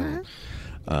block. Yeah.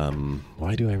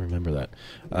 Why do I remember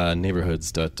that?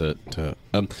 Neighborhoods.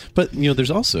 But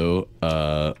there's also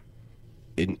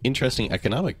an interesting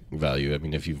economic value. I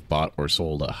mean, if you've bought or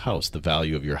sold a house, the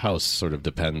value of your house sort of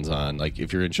depends on, like,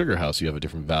 if you're in Sugar House, you have a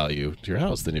different value to your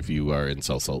house than if you are in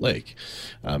South Salt Lake.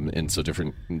 And so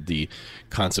the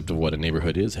concept of what a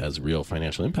neighborhood is has real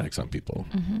financial impacts on people.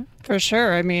 For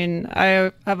sure. I mean,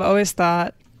 I've always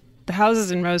thought the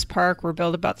houses in Rose Park were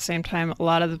built about the same time a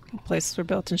lot of the places were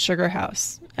built in Sugar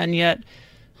House. And yet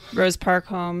Rose Park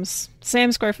homes,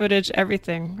 same square footage,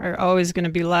 everything, are always going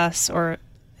to be less, or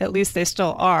at least they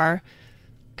still are,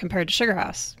 compared to Sugar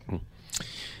House.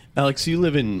 Alex, you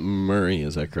live in Murray,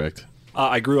 is that correct?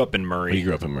 I grew up in Murray. You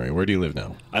grew up in Murray. Where do you live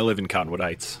now? I live in Cottonwood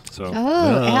Heights. So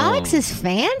Oh, Alex is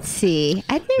fancy.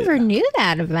 I never knew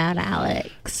that about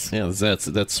Alex. Yeah,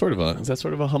 that's sort of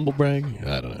a humble brag.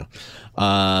 I don't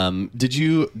know. Did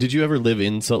you ever live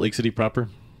in Salt Lake City proper?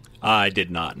 I did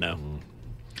not know.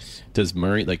 Does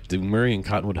Murray do Murray and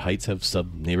Cottonwood Heights have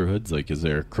sub neighborhoods? Like, is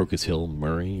there Crocus Hill,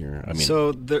 Murray, or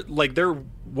So there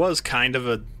was kind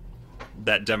of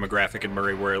that demographic in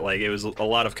Murray where like it was a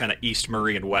lot of kind of East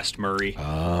Murray and West Murray.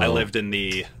 I lived in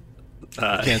the.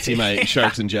 I can't see my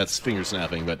Sharks and Jets finger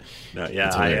snapping, but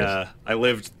I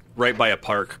lived right by a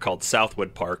park called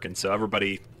Southwood Park, and so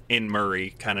everybody in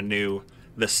Murray kind of knew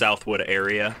the Southwood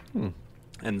area,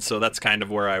 and so that's kind of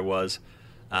where I was.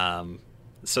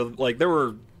 So like there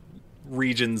were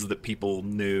regions that people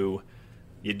knew.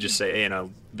 You'd just say,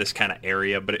 this kind of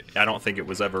area, but I don't think it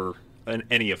was ever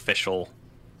any official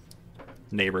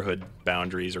neighborhood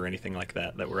boundaries or anything like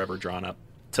that were ever drawn up,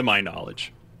 to my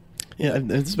knowledge. Yeah, and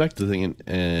it's back to the thing,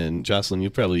 and Jocelyn, you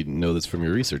probably know this from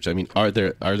your research. I mean, are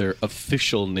there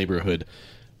official neighborhood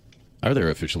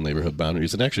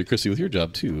boundaries? And actually, Christy, with your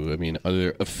job too, I mean, are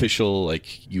there official,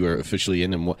 like you are officially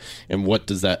in, and what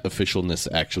does that officialness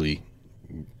actually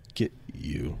get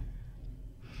you?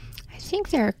 I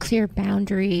think there are clear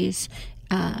boundaries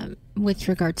with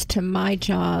regards to my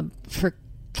job for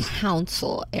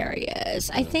council areas.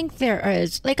 I think there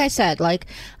is, like I said, like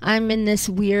I'm in this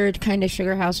weird kind of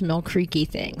Sugar House Mill Creeky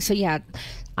thing. So yeah,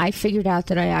 I figured out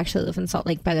that I actually live in Salt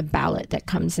Lake by the ballot that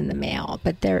comes in the mail,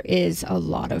 but there is a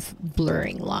lot of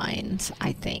blurring lines,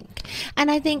 I think. And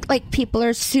I think like people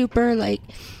are super like,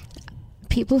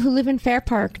 people who live in Fair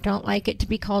Park don't like it to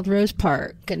be called Rose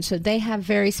Park, and so they have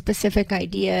very specific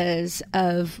ideas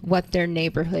of what their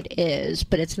neighborhood is,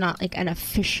 but it's not like an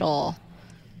official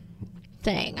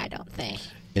thing, I don't think.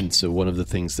 And so one of the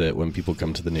things that when people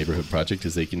come to the neighborhood project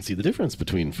is they can see the difference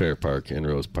between Fair Park and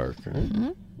Rose Park, right? Mm-hmm.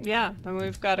 Yeah, and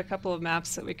we've got a couple of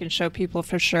maps that we can show people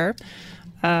for sure.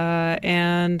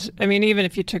 And I mean, even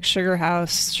if you took Sugar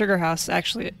House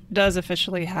actually does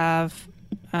officially have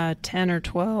 10 or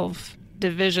 12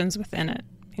 divisions within it,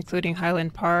 including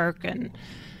Highland Park and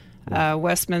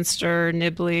Westminster,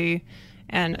 Nibley.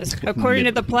 And according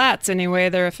to the plats, anyway,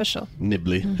 they're official.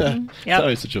 Nibley. Yep. It's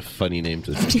always such a funny name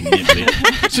to say, Nibley.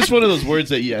 It's just one of those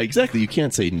words that, yeah, exactly. You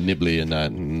can't say Nibley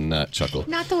and not chuckle.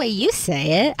 Not the way you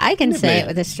say it. I can say Nibley. it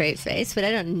with a straight face, but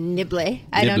I don't nibble.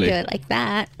 I don't do it like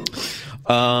that.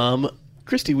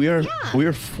 Christy, we are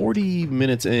 40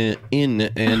 minutes in,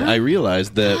 and I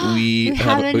realized that You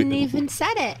haven't even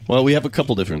said it. Well, we have a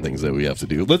couple different things that we have to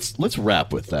do. Let's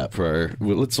wrap with that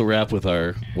let's wrap with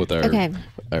our Okay.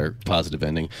 our positive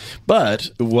ending. But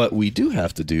what we do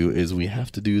have to do is we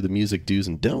have to do the music do's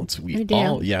and don'ts. We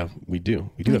do. We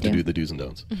do have to do the do's and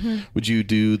don'ts. Mm-hmm. Would you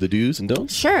do the do's and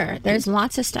don'ts? Sure. There's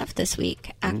lots of stuff this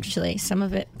week, actually. Some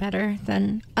of it better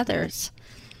than others.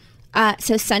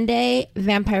 So Sunday,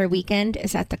 Vampire Weekend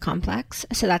is at the Complex.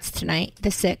 So that's tonight, the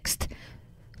 6th,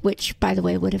 which, by the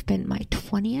way, would have been my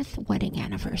 20th wedding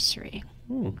anniversary.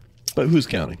 But who's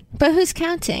counting?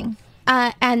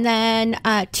 And then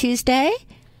Tuesday,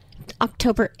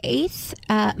 October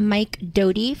 8th, Mike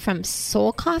Doty from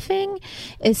Soul Coughing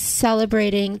is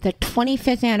celebrating the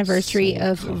 25th anniversary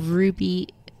of Ruby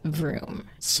Vroom.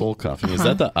 Soul Coughing. Is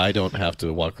that the I don't have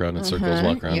to walk around in circles,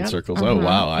 walk around in circles? Oh,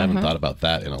 wow. I haven't thought about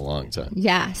that in a long time.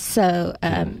 Yeah. So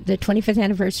the 25th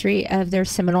anniversary of their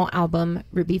seminal album,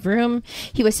 Ruby Vroom.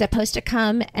 He was supposed to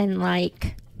come in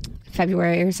like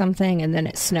February or something, and then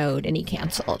it snowed and he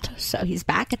canceled. So he's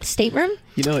back at the Stateroom.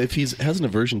 You know, if he has an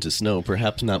aversion to snow,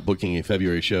 perhaps not booking a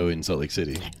February show in Salt Lake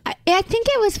City. I think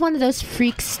it was one of those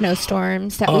freak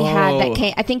snowstorms that we had that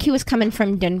came. I think he was coming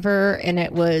from Denver, and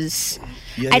it was.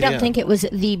 I don't think it was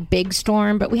the big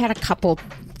storm, but we had a couple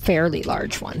fairly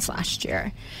large ones last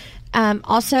year.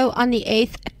 Also on the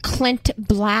 8th, Clint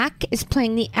Black is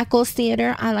playing the Eccles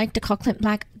Theater. I like to call Clint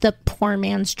Black the poor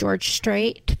man's George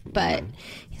Strait, but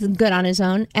he's good on his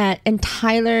own. And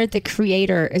Tyler, the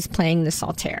Creator, is playing the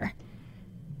Saltaire.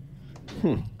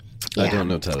 I don't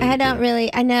know Tyler. I don't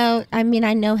really. I know. I mean,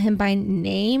 I know him by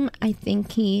name. I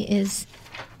think he is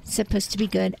supposed to be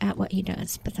good at what he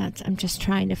does, but I'm just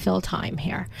trying to fill time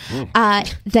here.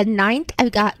 The 9th,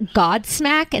 I've got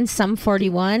Godsmack and Sum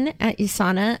 41 at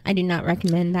Usana. I do not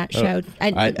recommend that show.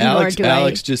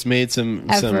 Alex just made some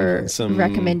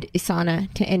recommend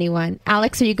Usana to anyone.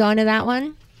 Alex, are you going to that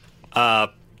one?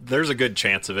 There's a good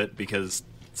chance of it because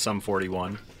Sum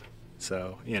 41.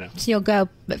 So, So you'll go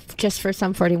just for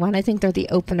Sum 41. I think they're the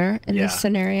opener in this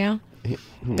scenario.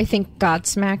 I think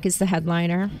Godsmack is the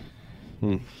headliner.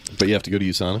 But you have to go to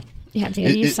USANA? You have to go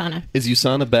to USANA. Is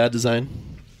USANA bad design?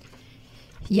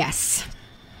 Yes.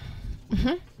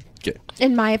 Okay.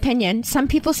 In my opinion. Some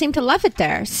people seem to love it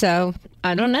there, so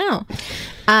I don't know.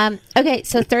 Okay,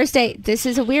 so Thursday, this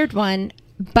is a weird one.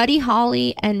 Buddy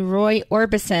Holly and Roy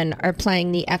Orbison are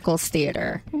playing the Eccles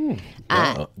Theater. The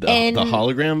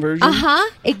hologram version?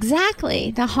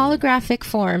 Exactly. The holographic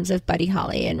forms of Buddy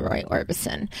Holly and Roy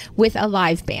Orbison with a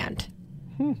live band.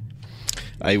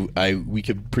 We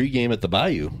could pregame at the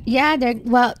Bayou. Yeah,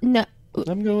 no.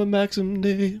 I'm going back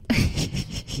someday.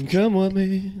 Come with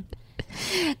me.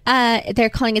 They're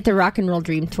calling it the Rock and Roll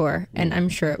Dream Tour, and I'm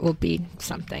sure it will be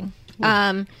something.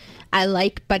 I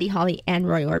like Buddy Holly and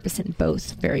Roy Orbison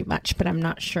both very much, but I'm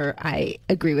not sure I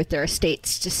agree with their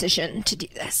estate's decision to do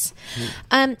this.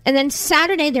 And then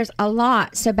Saturday, there's a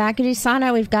lot. So back at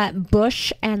USANA, we've got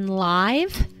Bush and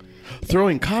Live.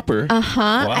 Throwing Copper?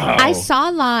 Uh-huh. Wow. I saw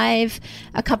Live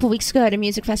a couple weeks ago at a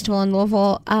music festival in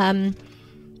Louisville.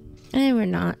 We're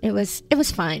not. It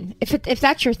was fine. If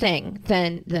that's your thing,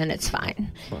 then it's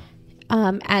fine. Huh.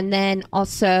 And then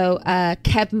also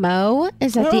Keb Mo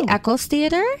is at the Eccles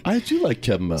Theater. I do like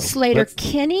Keb Mo. Slater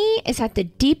Kinney is at the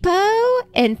Depot.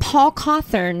 And Paul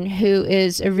Cawthorn, who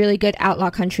is a really good outlaw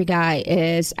country guy,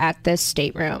 is at the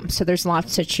Stateroom. So there's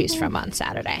lots to choose from on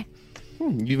Saturday.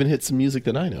 You even hit some music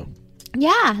that I know.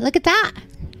 Yeah, look at that.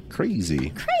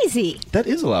 Crazy. That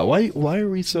is a lot. Why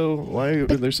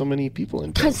are there so many people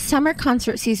in town? Because summer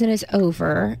concert season is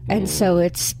over, and so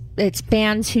it's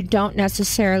bands who don't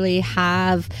necessarily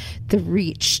have the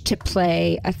reach to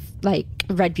play like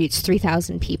Red Butte's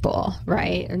 3,000 people,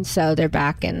 right? And so they're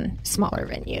back in smaller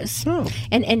venues.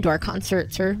 And indoor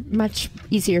concerts are much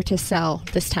easier to sell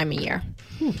this time of year.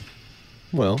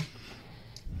 Well,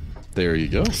 there you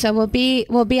go. So we'll be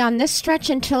on this stretch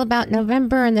until about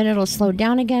November, and then it'll slow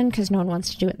down again because no one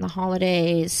wants to do it in the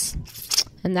holidays,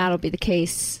 and that'll be the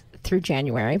case through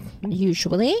January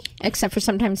usually, except for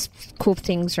sometimes cool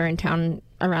things are in town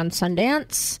around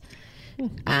Sundance,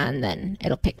 and then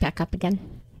it'll pick back up again.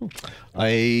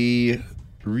 I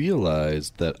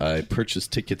realized that I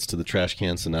purchased tickets to the Trash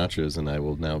Can Sinatras, and I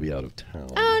will now be out of town.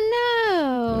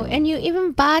 Oh no! And you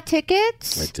even bought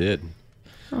tickets? I did.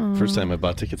 First time I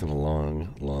bought tickets in a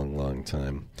long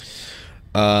time.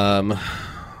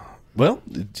 Well,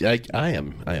 I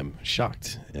am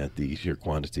shocked at the sheer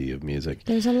quantity of music.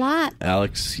 There's a lot.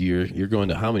 Alex, you're going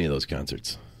to how many of those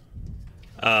concerts?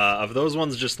 Of those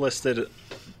ones just listed,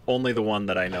 only the one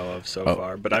that I know of so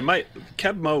far. But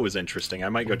Keb Mo was interesting. I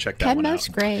might go check that one out. Keb Mo's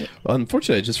great. Well,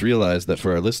 unfortunately, I just realized that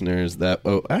for our listeners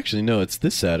actually, no, it's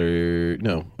this Saturday.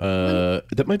 No,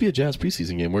 that might be a Jazz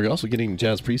preseason game. We're also getting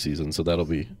Jazz preseason, so that'll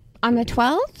be... On the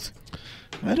 12th?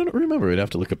 I don't remember. We'd have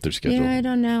to look up their schedule. Yeah, I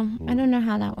don't know. I don't know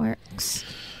how that works.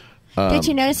 Did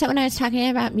you notice that when I was talking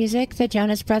about music, the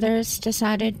Jonas Brothers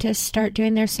decided to start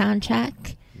doing their sound check?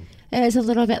 It was a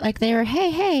little bit like they were,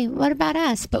 hey, what about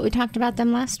us? But we talked about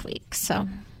them last week, so...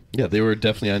 Yeah, they were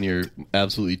definitely on your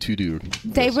absolutely to-do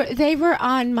list. They were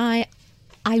on my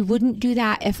I wouldn't do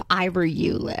that if I were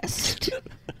you list.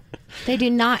 They do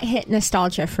not hit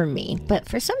nostalgia for me, but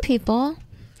for some people...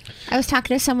 I was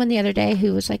talking to someone the other day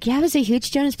who was like, yeah, I was a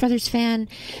huge Jonas Brothers fan,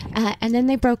 and then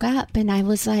they broke up, and I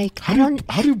was like, how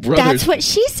do brothers that's what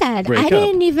she said. I up?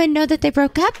 didn't even know that they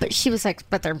broke up, but she was like,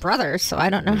 but they're brothers, so I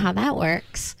don't know how that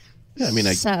works. Yeah, I mean,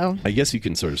 I guess you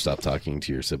can sort of stop talking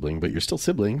to your sibling, but you're still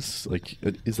siblings. Like,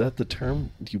 is that the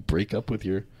term? Do you break up with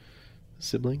your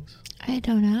siblings? I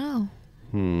don't know.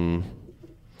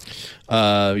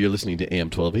 You're listening to AM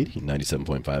 1280,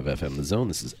 97.5 FM The Zone.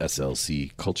 This is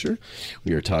SLC Culture.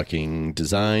 We are talking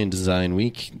Design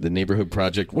Week, the Neighborhood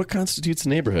Project. What constitutes a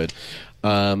neighborhood?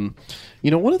 One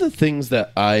of the things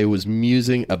that I was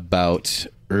musing about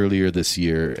earlier this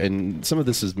year, and some of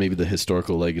this is maybe the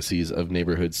historical legacies of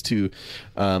neighborhoods too.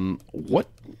 I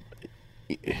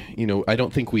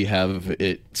don't think we have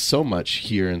it so much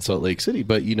here in Salt Lake City,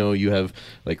 but you have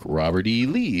like Robert E.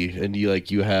 Lee, and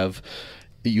you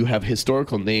have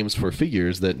historical names for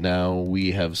figures that now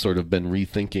we have sort of been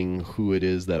rethinking who it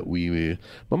is that we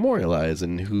memorialize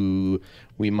and who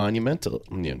we monumentize.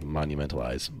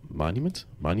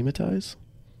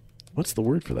 What's the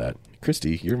word for that?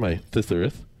 Christy, you're my fifth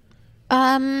earth.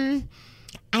 I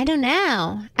don't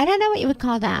know. I don't know what you would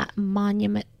call that.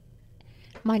 Monumental.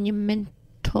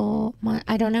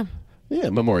 I don't know. Yeah,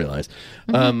 memorialize.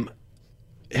 Mm-hmm.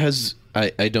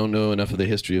 I don't know enough of the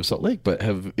history of Salt Lake, but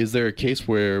is there a case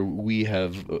where we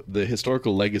have the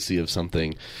historical legacy of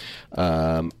something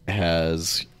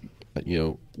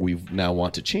we now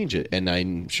want to change it? And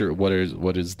I'm sure what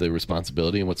is the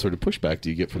responsibility and what sort of pushback do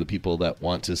you get for the people that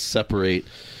want to separate,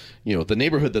 the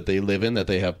neighborhood that they live in, that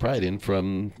they have pride in,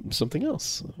 from something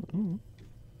else.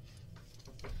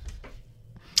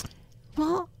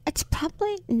 Well, it's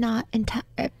probably not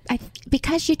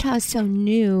because Utah is so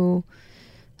new.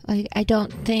 Like, I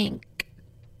don't think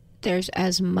there's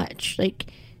as much. Like,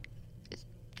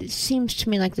 it seems to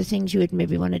me like the things you would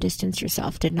maybe want to distance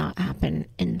yourself did not happen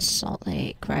in Salt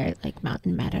Lake, right? Like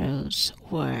Mountain Meadows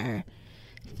or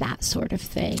that sort of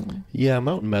thing. Yeah,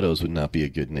 Mountain Meadows would not be a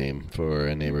good name for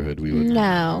a neighborhood. We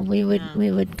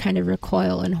would kind of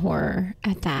recoil in horror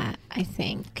at that, I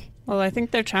think. Well, I think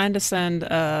they're trying to send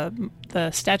the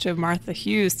statue of Martha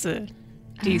Hughes to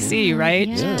D.C., right?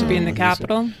 yeah. To be in the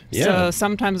Capitol. Yeah. So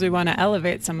sometimes we want to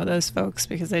elevate some of those folks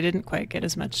because they didn't quite get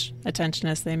as much attention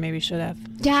as they maybe should have.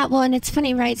 Yeah, well, and it's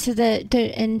funny, right? So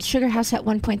in Sugar House at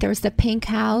one point there was the Pink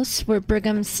House where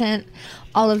Brigham sent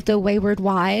all of the wayward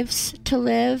wives to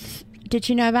live. Did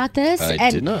you know about this?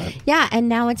 I did not. Yeah, and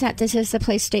now it's at This Is the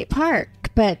Place State Park,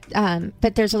 but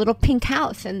there's a little pink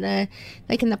house in the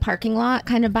parking lot,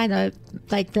 kind of by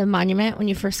the monument when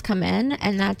you first come in,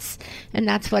 and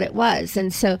that's what it was.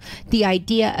 And so the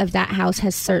idea of that house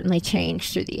has certainly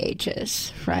changed through the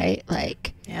ages, right?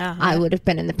 Like, Yeah. I would have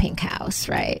been in the pink house,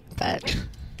 right? But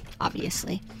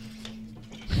obviously,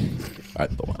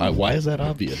 Why is that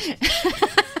obvious?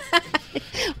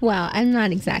 well, I'm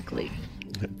not exactly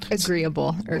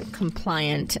agreeable or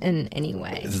compliant in any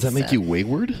way. Does that make so. you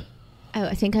wayward?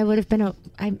 I think I would have been.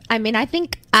 I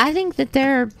think that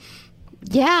they're.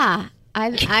 Yeah,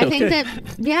 I think that.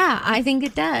 Yeah, I think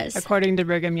it does. According to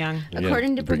Brigham Young.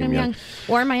 According to Brigham Young,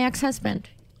 or my ex-husband.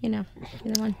 Either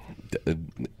one.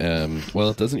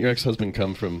 Well, doesn't your ex-husband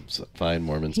come from fine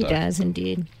Mormon He stock? does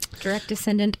indeed. Direct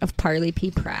descendant of Parley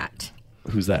P. Pratt.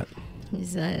 Who's that?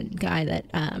 He's a guy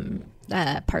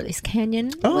that Parley's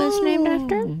Canyon was named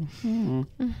after.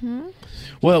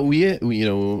 Well, we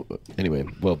anyway.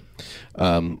 Well,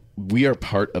 we are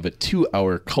part of a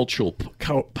 2-hour cultural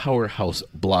powerhouse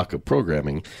block of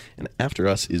programming, and after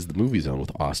us is the Movie Zone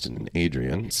with Austin and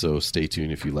Adrian. So stay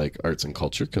tuned if you like arts and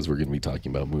culture, because we're going to be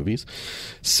talking about movies.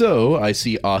 So I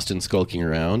see Austin skulking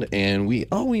around, and we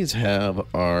always have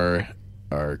our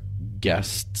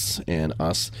guests and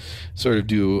us sort of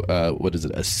do a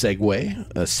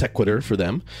segue, a sequitur for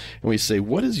them, and we say,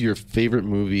 what is your favorite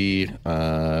movie?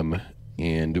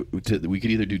 And we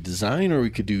could either do design, or we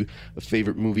could do a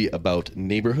favorite movie about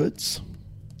neighborhoods.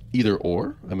 Either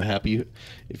or. I'm happy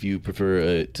if you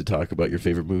prefer to talk about your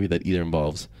favorite movie that either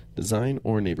involves design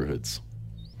or neighborhoods.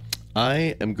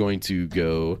 I am going to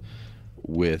go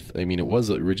with, it was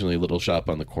originally Little Shop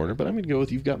on the Corner, but I'm going to go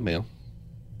with You've Got Mail.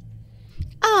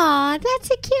 Aw, that's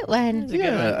a cute one.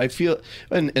 Yeah, I feel,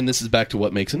 and this is back to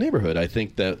what makes a neighborhood. I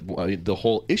think that the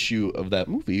whole issue of that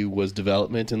movie was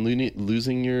development and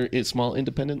losing your small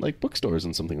independent like bookstores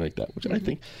and something like that, which I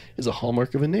think is a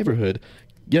hallmark of a neighborhood.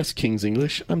 Yes, King's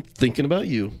English, I'm thinking about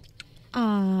you.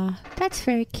 Aw, that's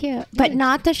very cute. But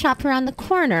not The Shop Around the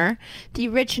Corner, the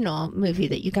original movie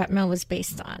that You Got Mail was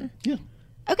based on. Yeah.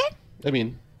 Okay. I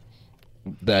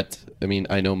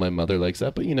know my mother likes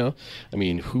that, but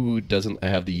who doesn't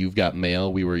have the You've Got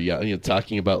Mail? We were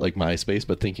talking about like MySpace,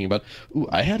 but thinking about,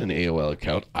 I had an AOL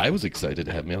account. I was excited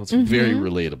to have mail. It's very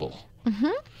relatable. Mm-hmm.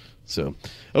 So,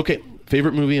 okay,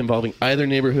 favorite movie involving either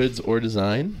neighborhoods or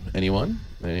design? Anyone?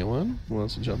 Who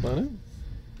wants to jump on it?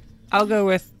 I'll go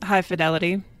with High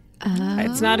Fidelity.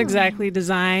 It's not exactly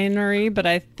designery, but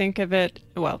I think of it,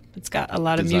 it's got a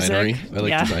lot of Designery? music. I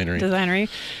like designery. Designery.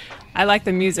 I like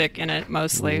the music in it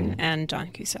mostly, and John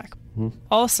Cusack.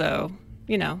 Also,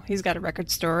 he's got a record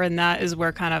store, and that is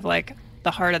where kind of like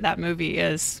the heart of that movie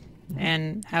is,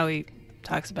 and how he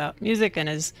talks about music and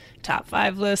his top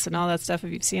 5 lists and all that stuff.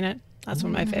 If you've seen it, that's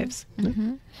one of my faves.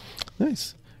 Mm-hmm.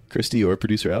 Nice. Christy or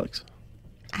producer Alex?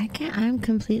 I'm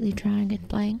completely drawing it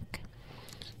blank.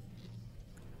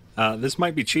 This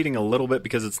might be cheating a little bit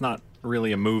because it's not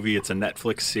really a movie, it's a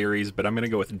Netflix series, but I'm going to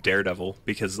go with Daredevil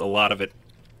because a lot of it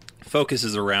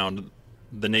focuses around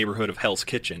the neighborhood of Hell's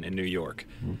Kitchen in New York.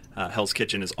 Hell's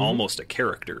Kitchen is almost a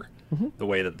character, the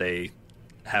way that they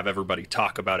have everybody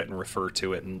talk about it and refer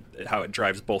to it, and how it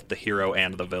drives both the hero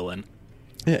and the villain.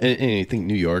 Yeah, and I think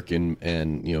New York and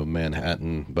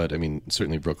Manhattan, but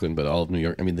certainly Brooklyn, but all of New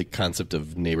York. The concept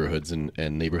of neighborhoods and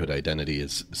neighborhood identity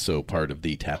is so part of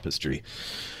the tapestry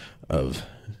of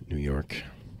New York.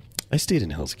 I stayed in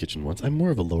Hell's Kitchen once. I'm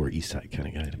more of a Lower East Side kind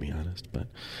of guy, to be honest. But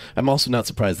I'm also not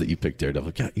surprised that you picked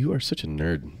Daredevil. God, you are such a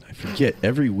nerd. I forget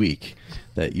every week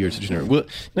that you're such a nerd. Well,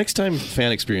 next time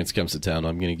Fan Experience comes to town,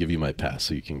 I'm going to give you my pass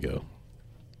so you can go.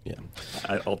 Yeah.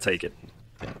 I'll take it.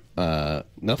 Yeah.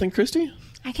 Nothing, Christy?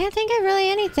 I can't think of really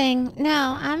anything.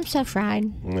 No, I'm so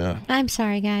fried. Yeah. I'm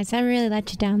sorry, guys. I really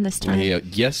let you down this time. Yeah,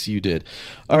 yes, you did.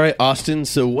 All right, Austin,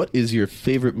 so what is your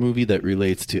favorite movie that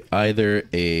relates to either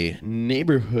a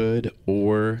neighborhood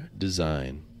or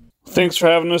design? Thanks for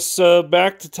having us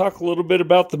back to talk a little bit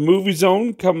about the Movie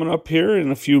Zone coming up here in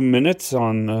a few minutes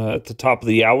on at the top of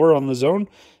the hour on the Zone.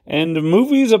 And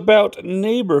movies about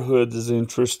neighborhoods is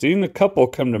interesting. A couple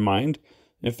come to mind.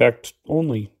 In fact,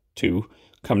 only two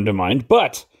come to mind.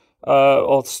 But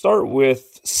I'll start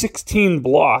with 16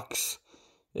 Blocks.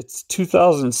 It's a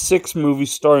 2006 movie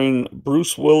starring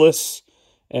Bruce Willis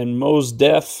and Mos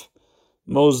Def.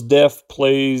 Mos Def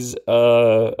plays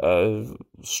a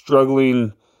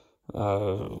struggling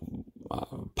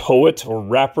poet or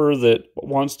rapper that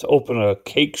wants to open a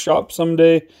cake shop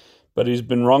someday, but he's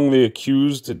been wrongly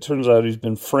accused. It turns out he's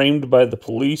been framed by the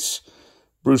police.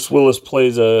 Bruce Willis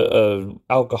plays a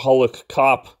alcoholic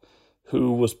cop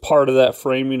who was part of that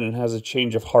framing and has a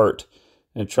change of heart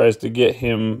and tries to get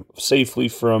him safely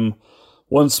from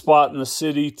one spot in the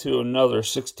city to another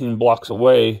 16 blocks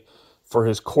away for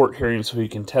his court hearing so he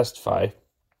can testify.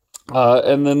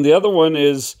 And then the other one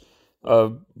is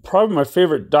probably my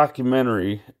favorite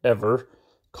documentary ever,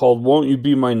 called Won't You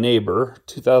Be My Neighbor,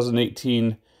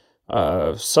 2018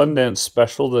 Sundance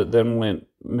special that then went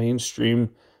mainstream,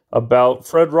 about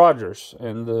Fred Rogers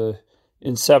and the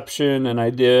inception and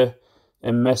idea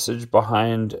and message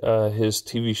behind his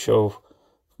TV show,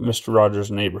 Mr. Rogers'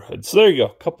 Neighborhood. So there you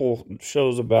go, a couple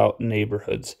shows about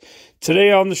neighborhoods.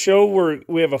 Today on the show,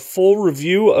 we have a full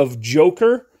review of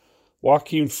Joker,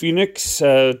 Joaquin Phoenix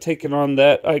taking on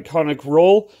that iconic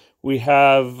role. We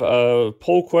have a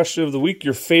poll question of the week,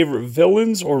 your favorite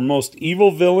villains or most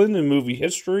evil villain in movie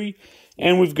history.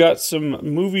 And we've got some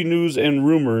movie news and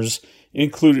rumors,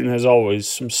 including, as always,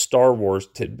 some Star Wars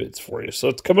tidbits for you. So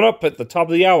it's coming up at the top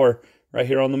of the hour right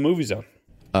here on the Movie Zone.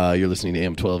 You're listening to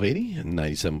AM 1280 and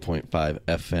 97.5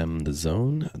 FM The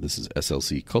Zone. This is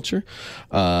SLC Culture.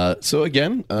 So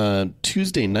again,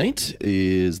 Tuesday night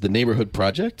is the Neighborhood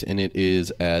Project, and it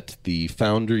is at the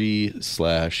Foundry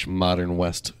 / Modern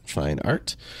West Fine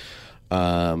Art.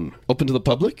 Open to the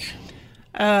public?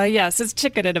 Yes, it's a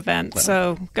ticketed event.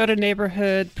 So go to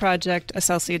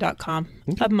neighborhoodprojectslc.com.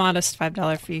 A modest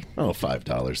 $5 fee. Oh,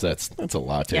 $5. That's a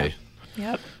latte.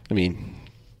 Yeah. Yep. I mean,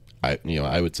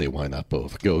 I would say why not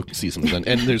both? Go see some of them.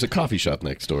 And there's a coffee shop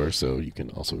next door, so you can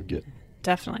also get.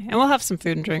 Definitely, and we'll have some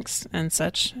food and drinks and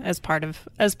such as part of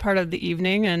the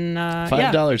evening. And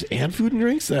 $5 and food and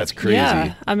drinks? That's crazy.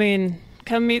 Yeah, I mean,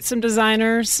 come meet some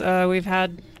designers. We've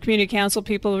had community council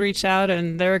people reach out,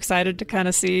 and they're excited to kind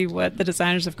of see what the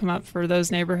designers have come up for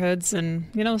those neighborhoods, and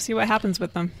see what happens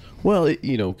with them. Well,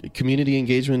 community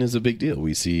engagement is a big deal.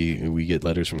 We get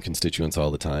letters from constituents all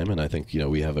the time, and I think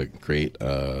we have a great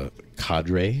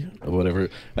cadre or whatever.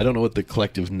 I don't know what the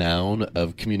collective noun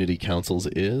of community councils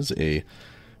is. A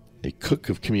cook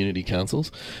of community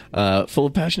councils, full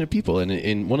of passionate people.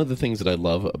 And one of the things that I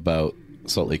love about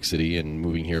Salt Lake City and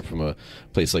moving here from a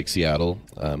place like Seattle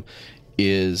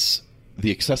is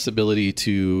the accessibility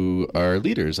to our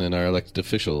leaders and our elected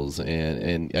officials,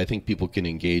 and I think people can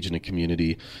engage in a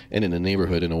community and in a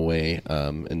neighborhood in a way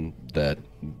and that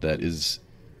is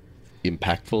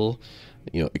impactful,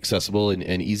 accessible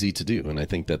and easy to do. And I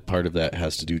think that part of that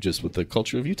has to do just with the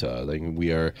culture of Utah. Like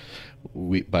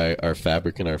we by our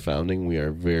fabric and our founding, we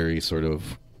are very sort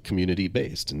of community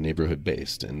based and neighborhood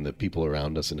based, and the people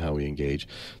around us and how we engage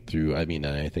through. I mean,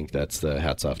 I think that's the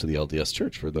hats off to the LDS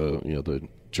Church for the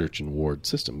church and ward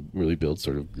system really builds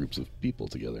sort of groups of people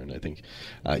together. And I think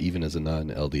even as a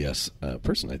non-LDS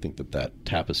person, I think that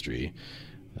tapestry,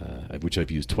 which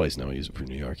I've used twice now, I use it for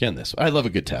New York and this. I love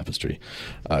a good tapestry.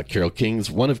 Carole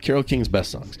King's one of Carole King's best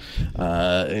songs.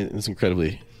 It's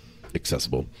incredibly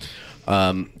accessible.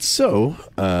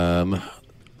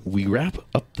 We wrap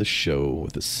up the show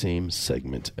with the same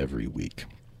segment every week.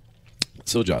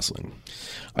 So, Jocelyn,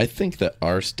 I think that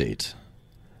our state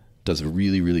does a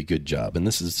really, really good job, and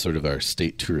this is sort of our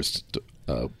state tourist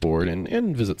board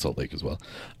and Visit Salt Lake as well,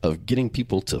 of getting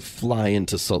people to fly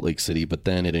into Salt Lake City, but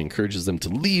then it encourages them to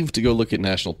leave to go look at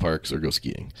national parks or go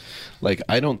skiing. Like,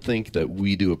 I don't think that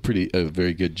we do a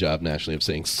very good job nationally of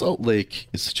saying Salt Lake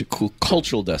is such a cool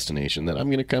cultural destination that I'm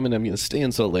going to come and I'm going to stay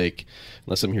in Salt Lake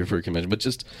unless I'm here for a convention, but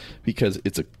just because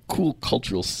it's a cool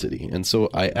cultural city. And so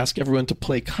I ask everyone to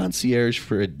play concierge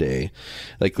for a day.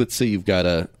 Like, let's say you've got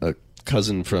a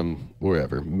cousin from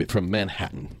wherever, from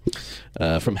Manhattan,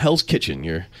 from Hell's Kitchen.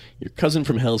 Your cousin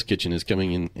from Hell's Kitchen is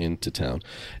coming into town,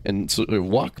 and so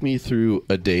walk me through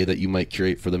a day that you might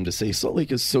curate for them to say Salt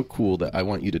Lake is so cool that I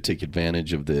want you to take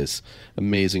advantage of this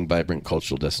amazing, vibrant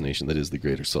cultural destination that is the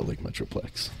Greater Salt Lake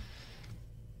Metroplex.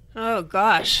 Oh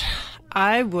gosh,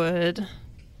 I would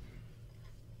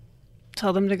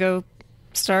tell them to go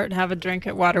start and have a drink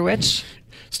at Water Witch.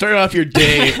 Start off your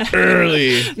day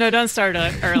early. No, don't start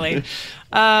early.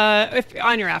 If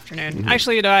on your afternoon.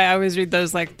 Actually, I always read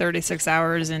those like 36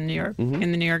 hours in New York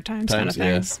in the New York Times kind of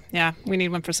things. Yeah, we need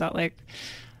one for Salt Lake.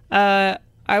 I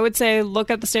would say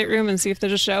look at the stateroom and see if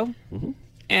there's a show.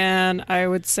 And I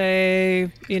would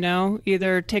say,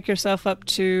 either take yourself up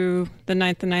to the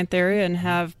 9th and 9th area and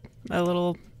have a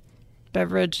little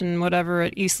beverage and whatever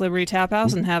at East Liberty Tap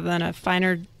House, and have then a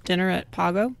finer dinner at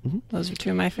Pago. Those are two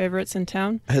of my favorites in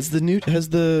town. Has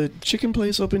the chicken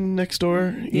place opened next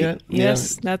door yet?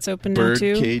 Yes, that's open now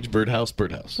too. Birdhouse.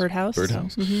 Birdhouse.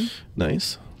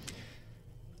 Nice.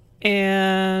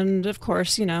 And of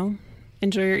course,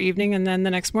 enjoy your evening, and then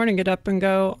the next morning get up and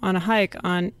go on a hike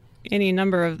on any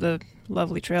number of the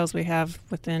lovely trails we have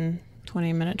within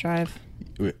 20-minute drive.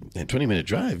 A 20-minute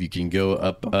drive, you can go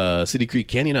up City Creek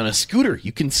Canyon on a scooter.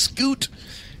 You can scoot.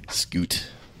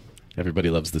 Everybody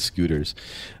loves the scooters.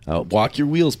 Walk your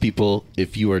wheels, people.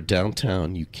 If you are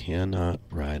downtown, you cannot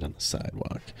ride on the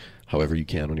sidewalk. However, you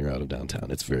can when you're out of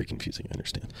downtown. It's very confusing, I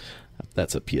understand.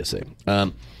 That's a PSA.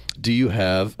 Do you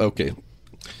have... Okay.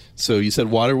 So you said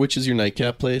Water Witch is your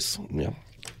nightcap place? Yeah.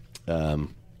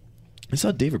 I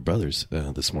saw David Brothers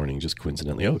this morning, just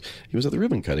coincidentally. Oh, he was at the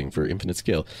ribbon cutting for Infinite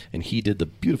Scale, and he did the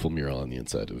beautiful mural on the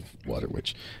inside of Water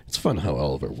Witch. It's fun how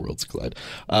all of our worlds collide.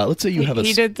 Let's say you have a...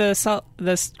 He did the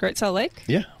Great Salt Lake?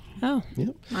 Yeah. Oh,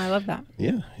 yep. I love that.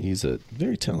 Yeah, he's a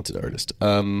very talented artist.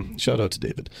 Shout out to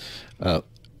David.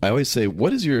 I always say,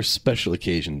 what is your special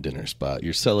occasion dinner spot?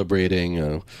 You're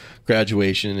celebrating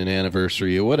graduation, an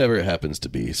anniversary, or whatever it happens to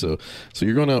be. So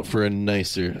you're going out for a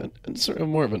nicer, sort of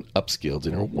more of an upscale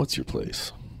dinner. What's your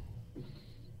place?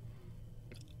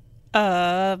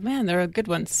 Man, there are good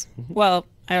ones. Well,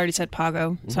 I already said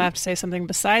Pago, so I have to say something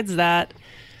besides that.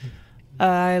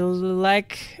 I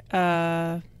like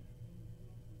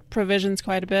Provisions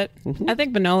quite a bit. I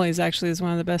think Benoli's actually is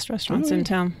one of the best restaurants in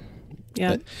town.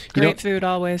 Yeah, great food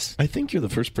always. I think you're the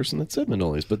first person that said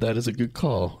Manoli's, but that is a good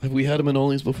call. Have we had a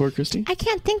Manoli's before, Christy? I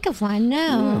can't think of one,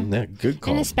 no. Yeah, good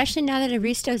call. And especially now that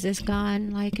Aristo's is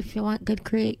gone, like if you want good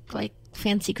Greek, like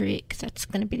fancy Greek, that's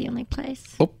going to be the only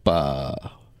place.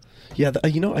 Opa. Yeah,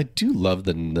 I do love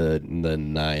the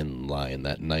 9 line,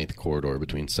 that 9th corridor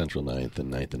between Central 9th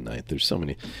and 9th and 9th. There's so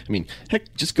many. I mean,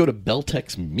 heck, just go to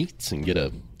Beltex Meats and get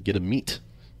a meat.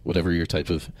 Whatever your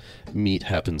type of meat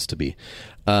happens to be.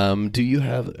 Do you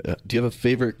have a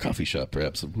favorite coffee shop,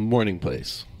 perhaps a morning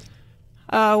place?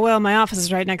 Well, my office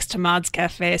is right next to Mod's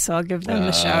Cafe, so I'll give them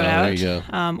the shout out. There you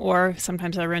go. Or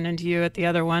sometimes I run into you at the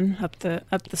other one up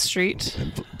the street.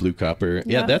 And Blue Copper.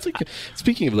 Yeah, Yeah. that's like,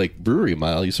 speaking of like brewery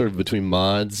mile, you sort of between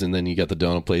Mod's and then you got the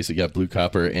donut place, you got Blue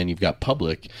Copper, and you've got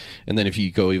Public. And then if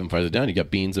you go even farther down, you got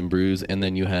Beans and Brews, and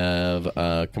then you have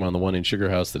the one in Sugar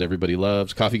House that everybody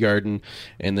loves, Coffee Garden,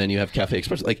 and then you have Cafe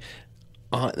Express. Like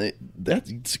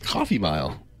that's a coffee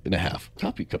mile and a half,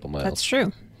 coffee couple miles. That's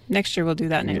true. Next year we'll do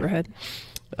that neighborhood.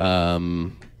 Yeah,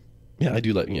 I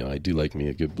do like me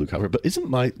a good Blue Copper, but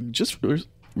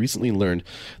recently learned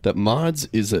that Mods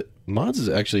is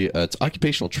actually it's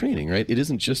occupational training, right? It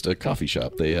isn't just a coffee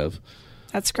shop. They have.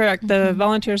 That's correct. The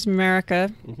Volunteers of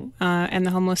America and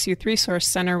the Homeless Youth Resource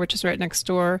Center, which is right next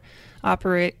door,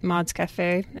 operate Mod's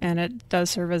Cafe, and it does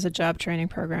serve as a job training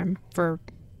program for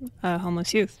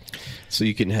homeless youth. So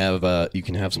you can have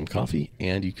some coffee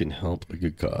and you can help a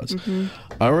good cause.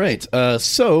 All right.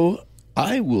 So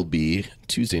I will be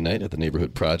Tuesday night at the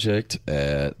Neighborhood Project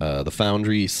at the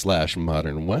Foundry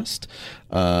 /Modern West.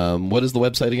 What is the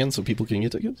website again so people can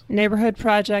get tickets?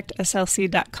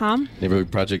 NeighborhoodProjectSLC.com.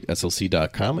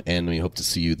 NeighborhoodProjectSLC.com, and we hope to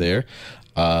see you there.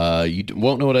 You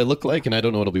won't know what I look like, and I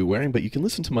don't know what I'll be wearing, but you can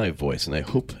listen to my voice, and I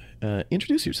hope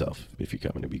introduce yourself if you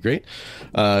come. It'd be great.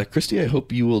 Christy, I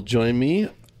hope you will join me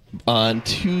on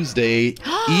Tuesday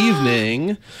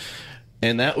evening.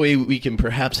 And that way we can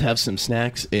perhaps have some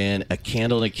snacks and a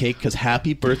candle and a cake, because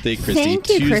happy birthday, Christy. Thank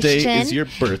you, Tuesday Christian. is your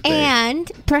birthday.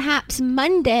 And perhaps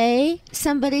Monday,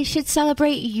 somebody should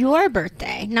celebrate your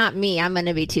birthday. Not me. I'm going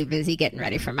to be too busy getting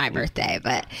ready for my birthday.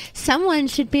 But someone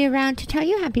should be around to tell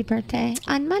you happy birthday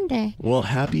on Monday. Well,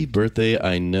 happy birthday.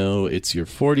 I know it's your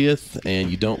 40th,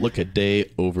 and you don't look a day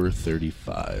over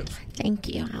 35. Thank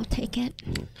you. I'll take it.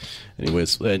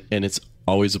 Anyways, and it's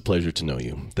Always a pleasure to know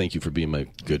you. Thank you for being my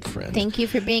good friend. Thank you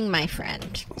for being my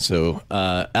friend. So,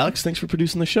 Alex, thanks for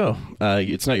producing the show.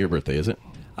 It's not your birthday, is it?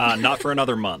 Not for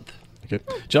another month. Okay.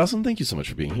 Jocelyn, thank you so much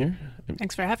for being here.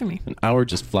 Thanks for having me. An hour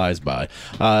just flies by.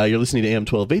 You're listening to AM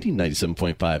 1280,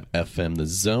 97.5 FM The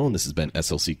Zone. This has been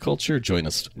SLC Culture. Join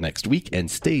us next week and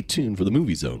stay tuned for the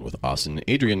Movie Zone with Austin and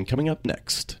Adrian coming up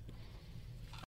next.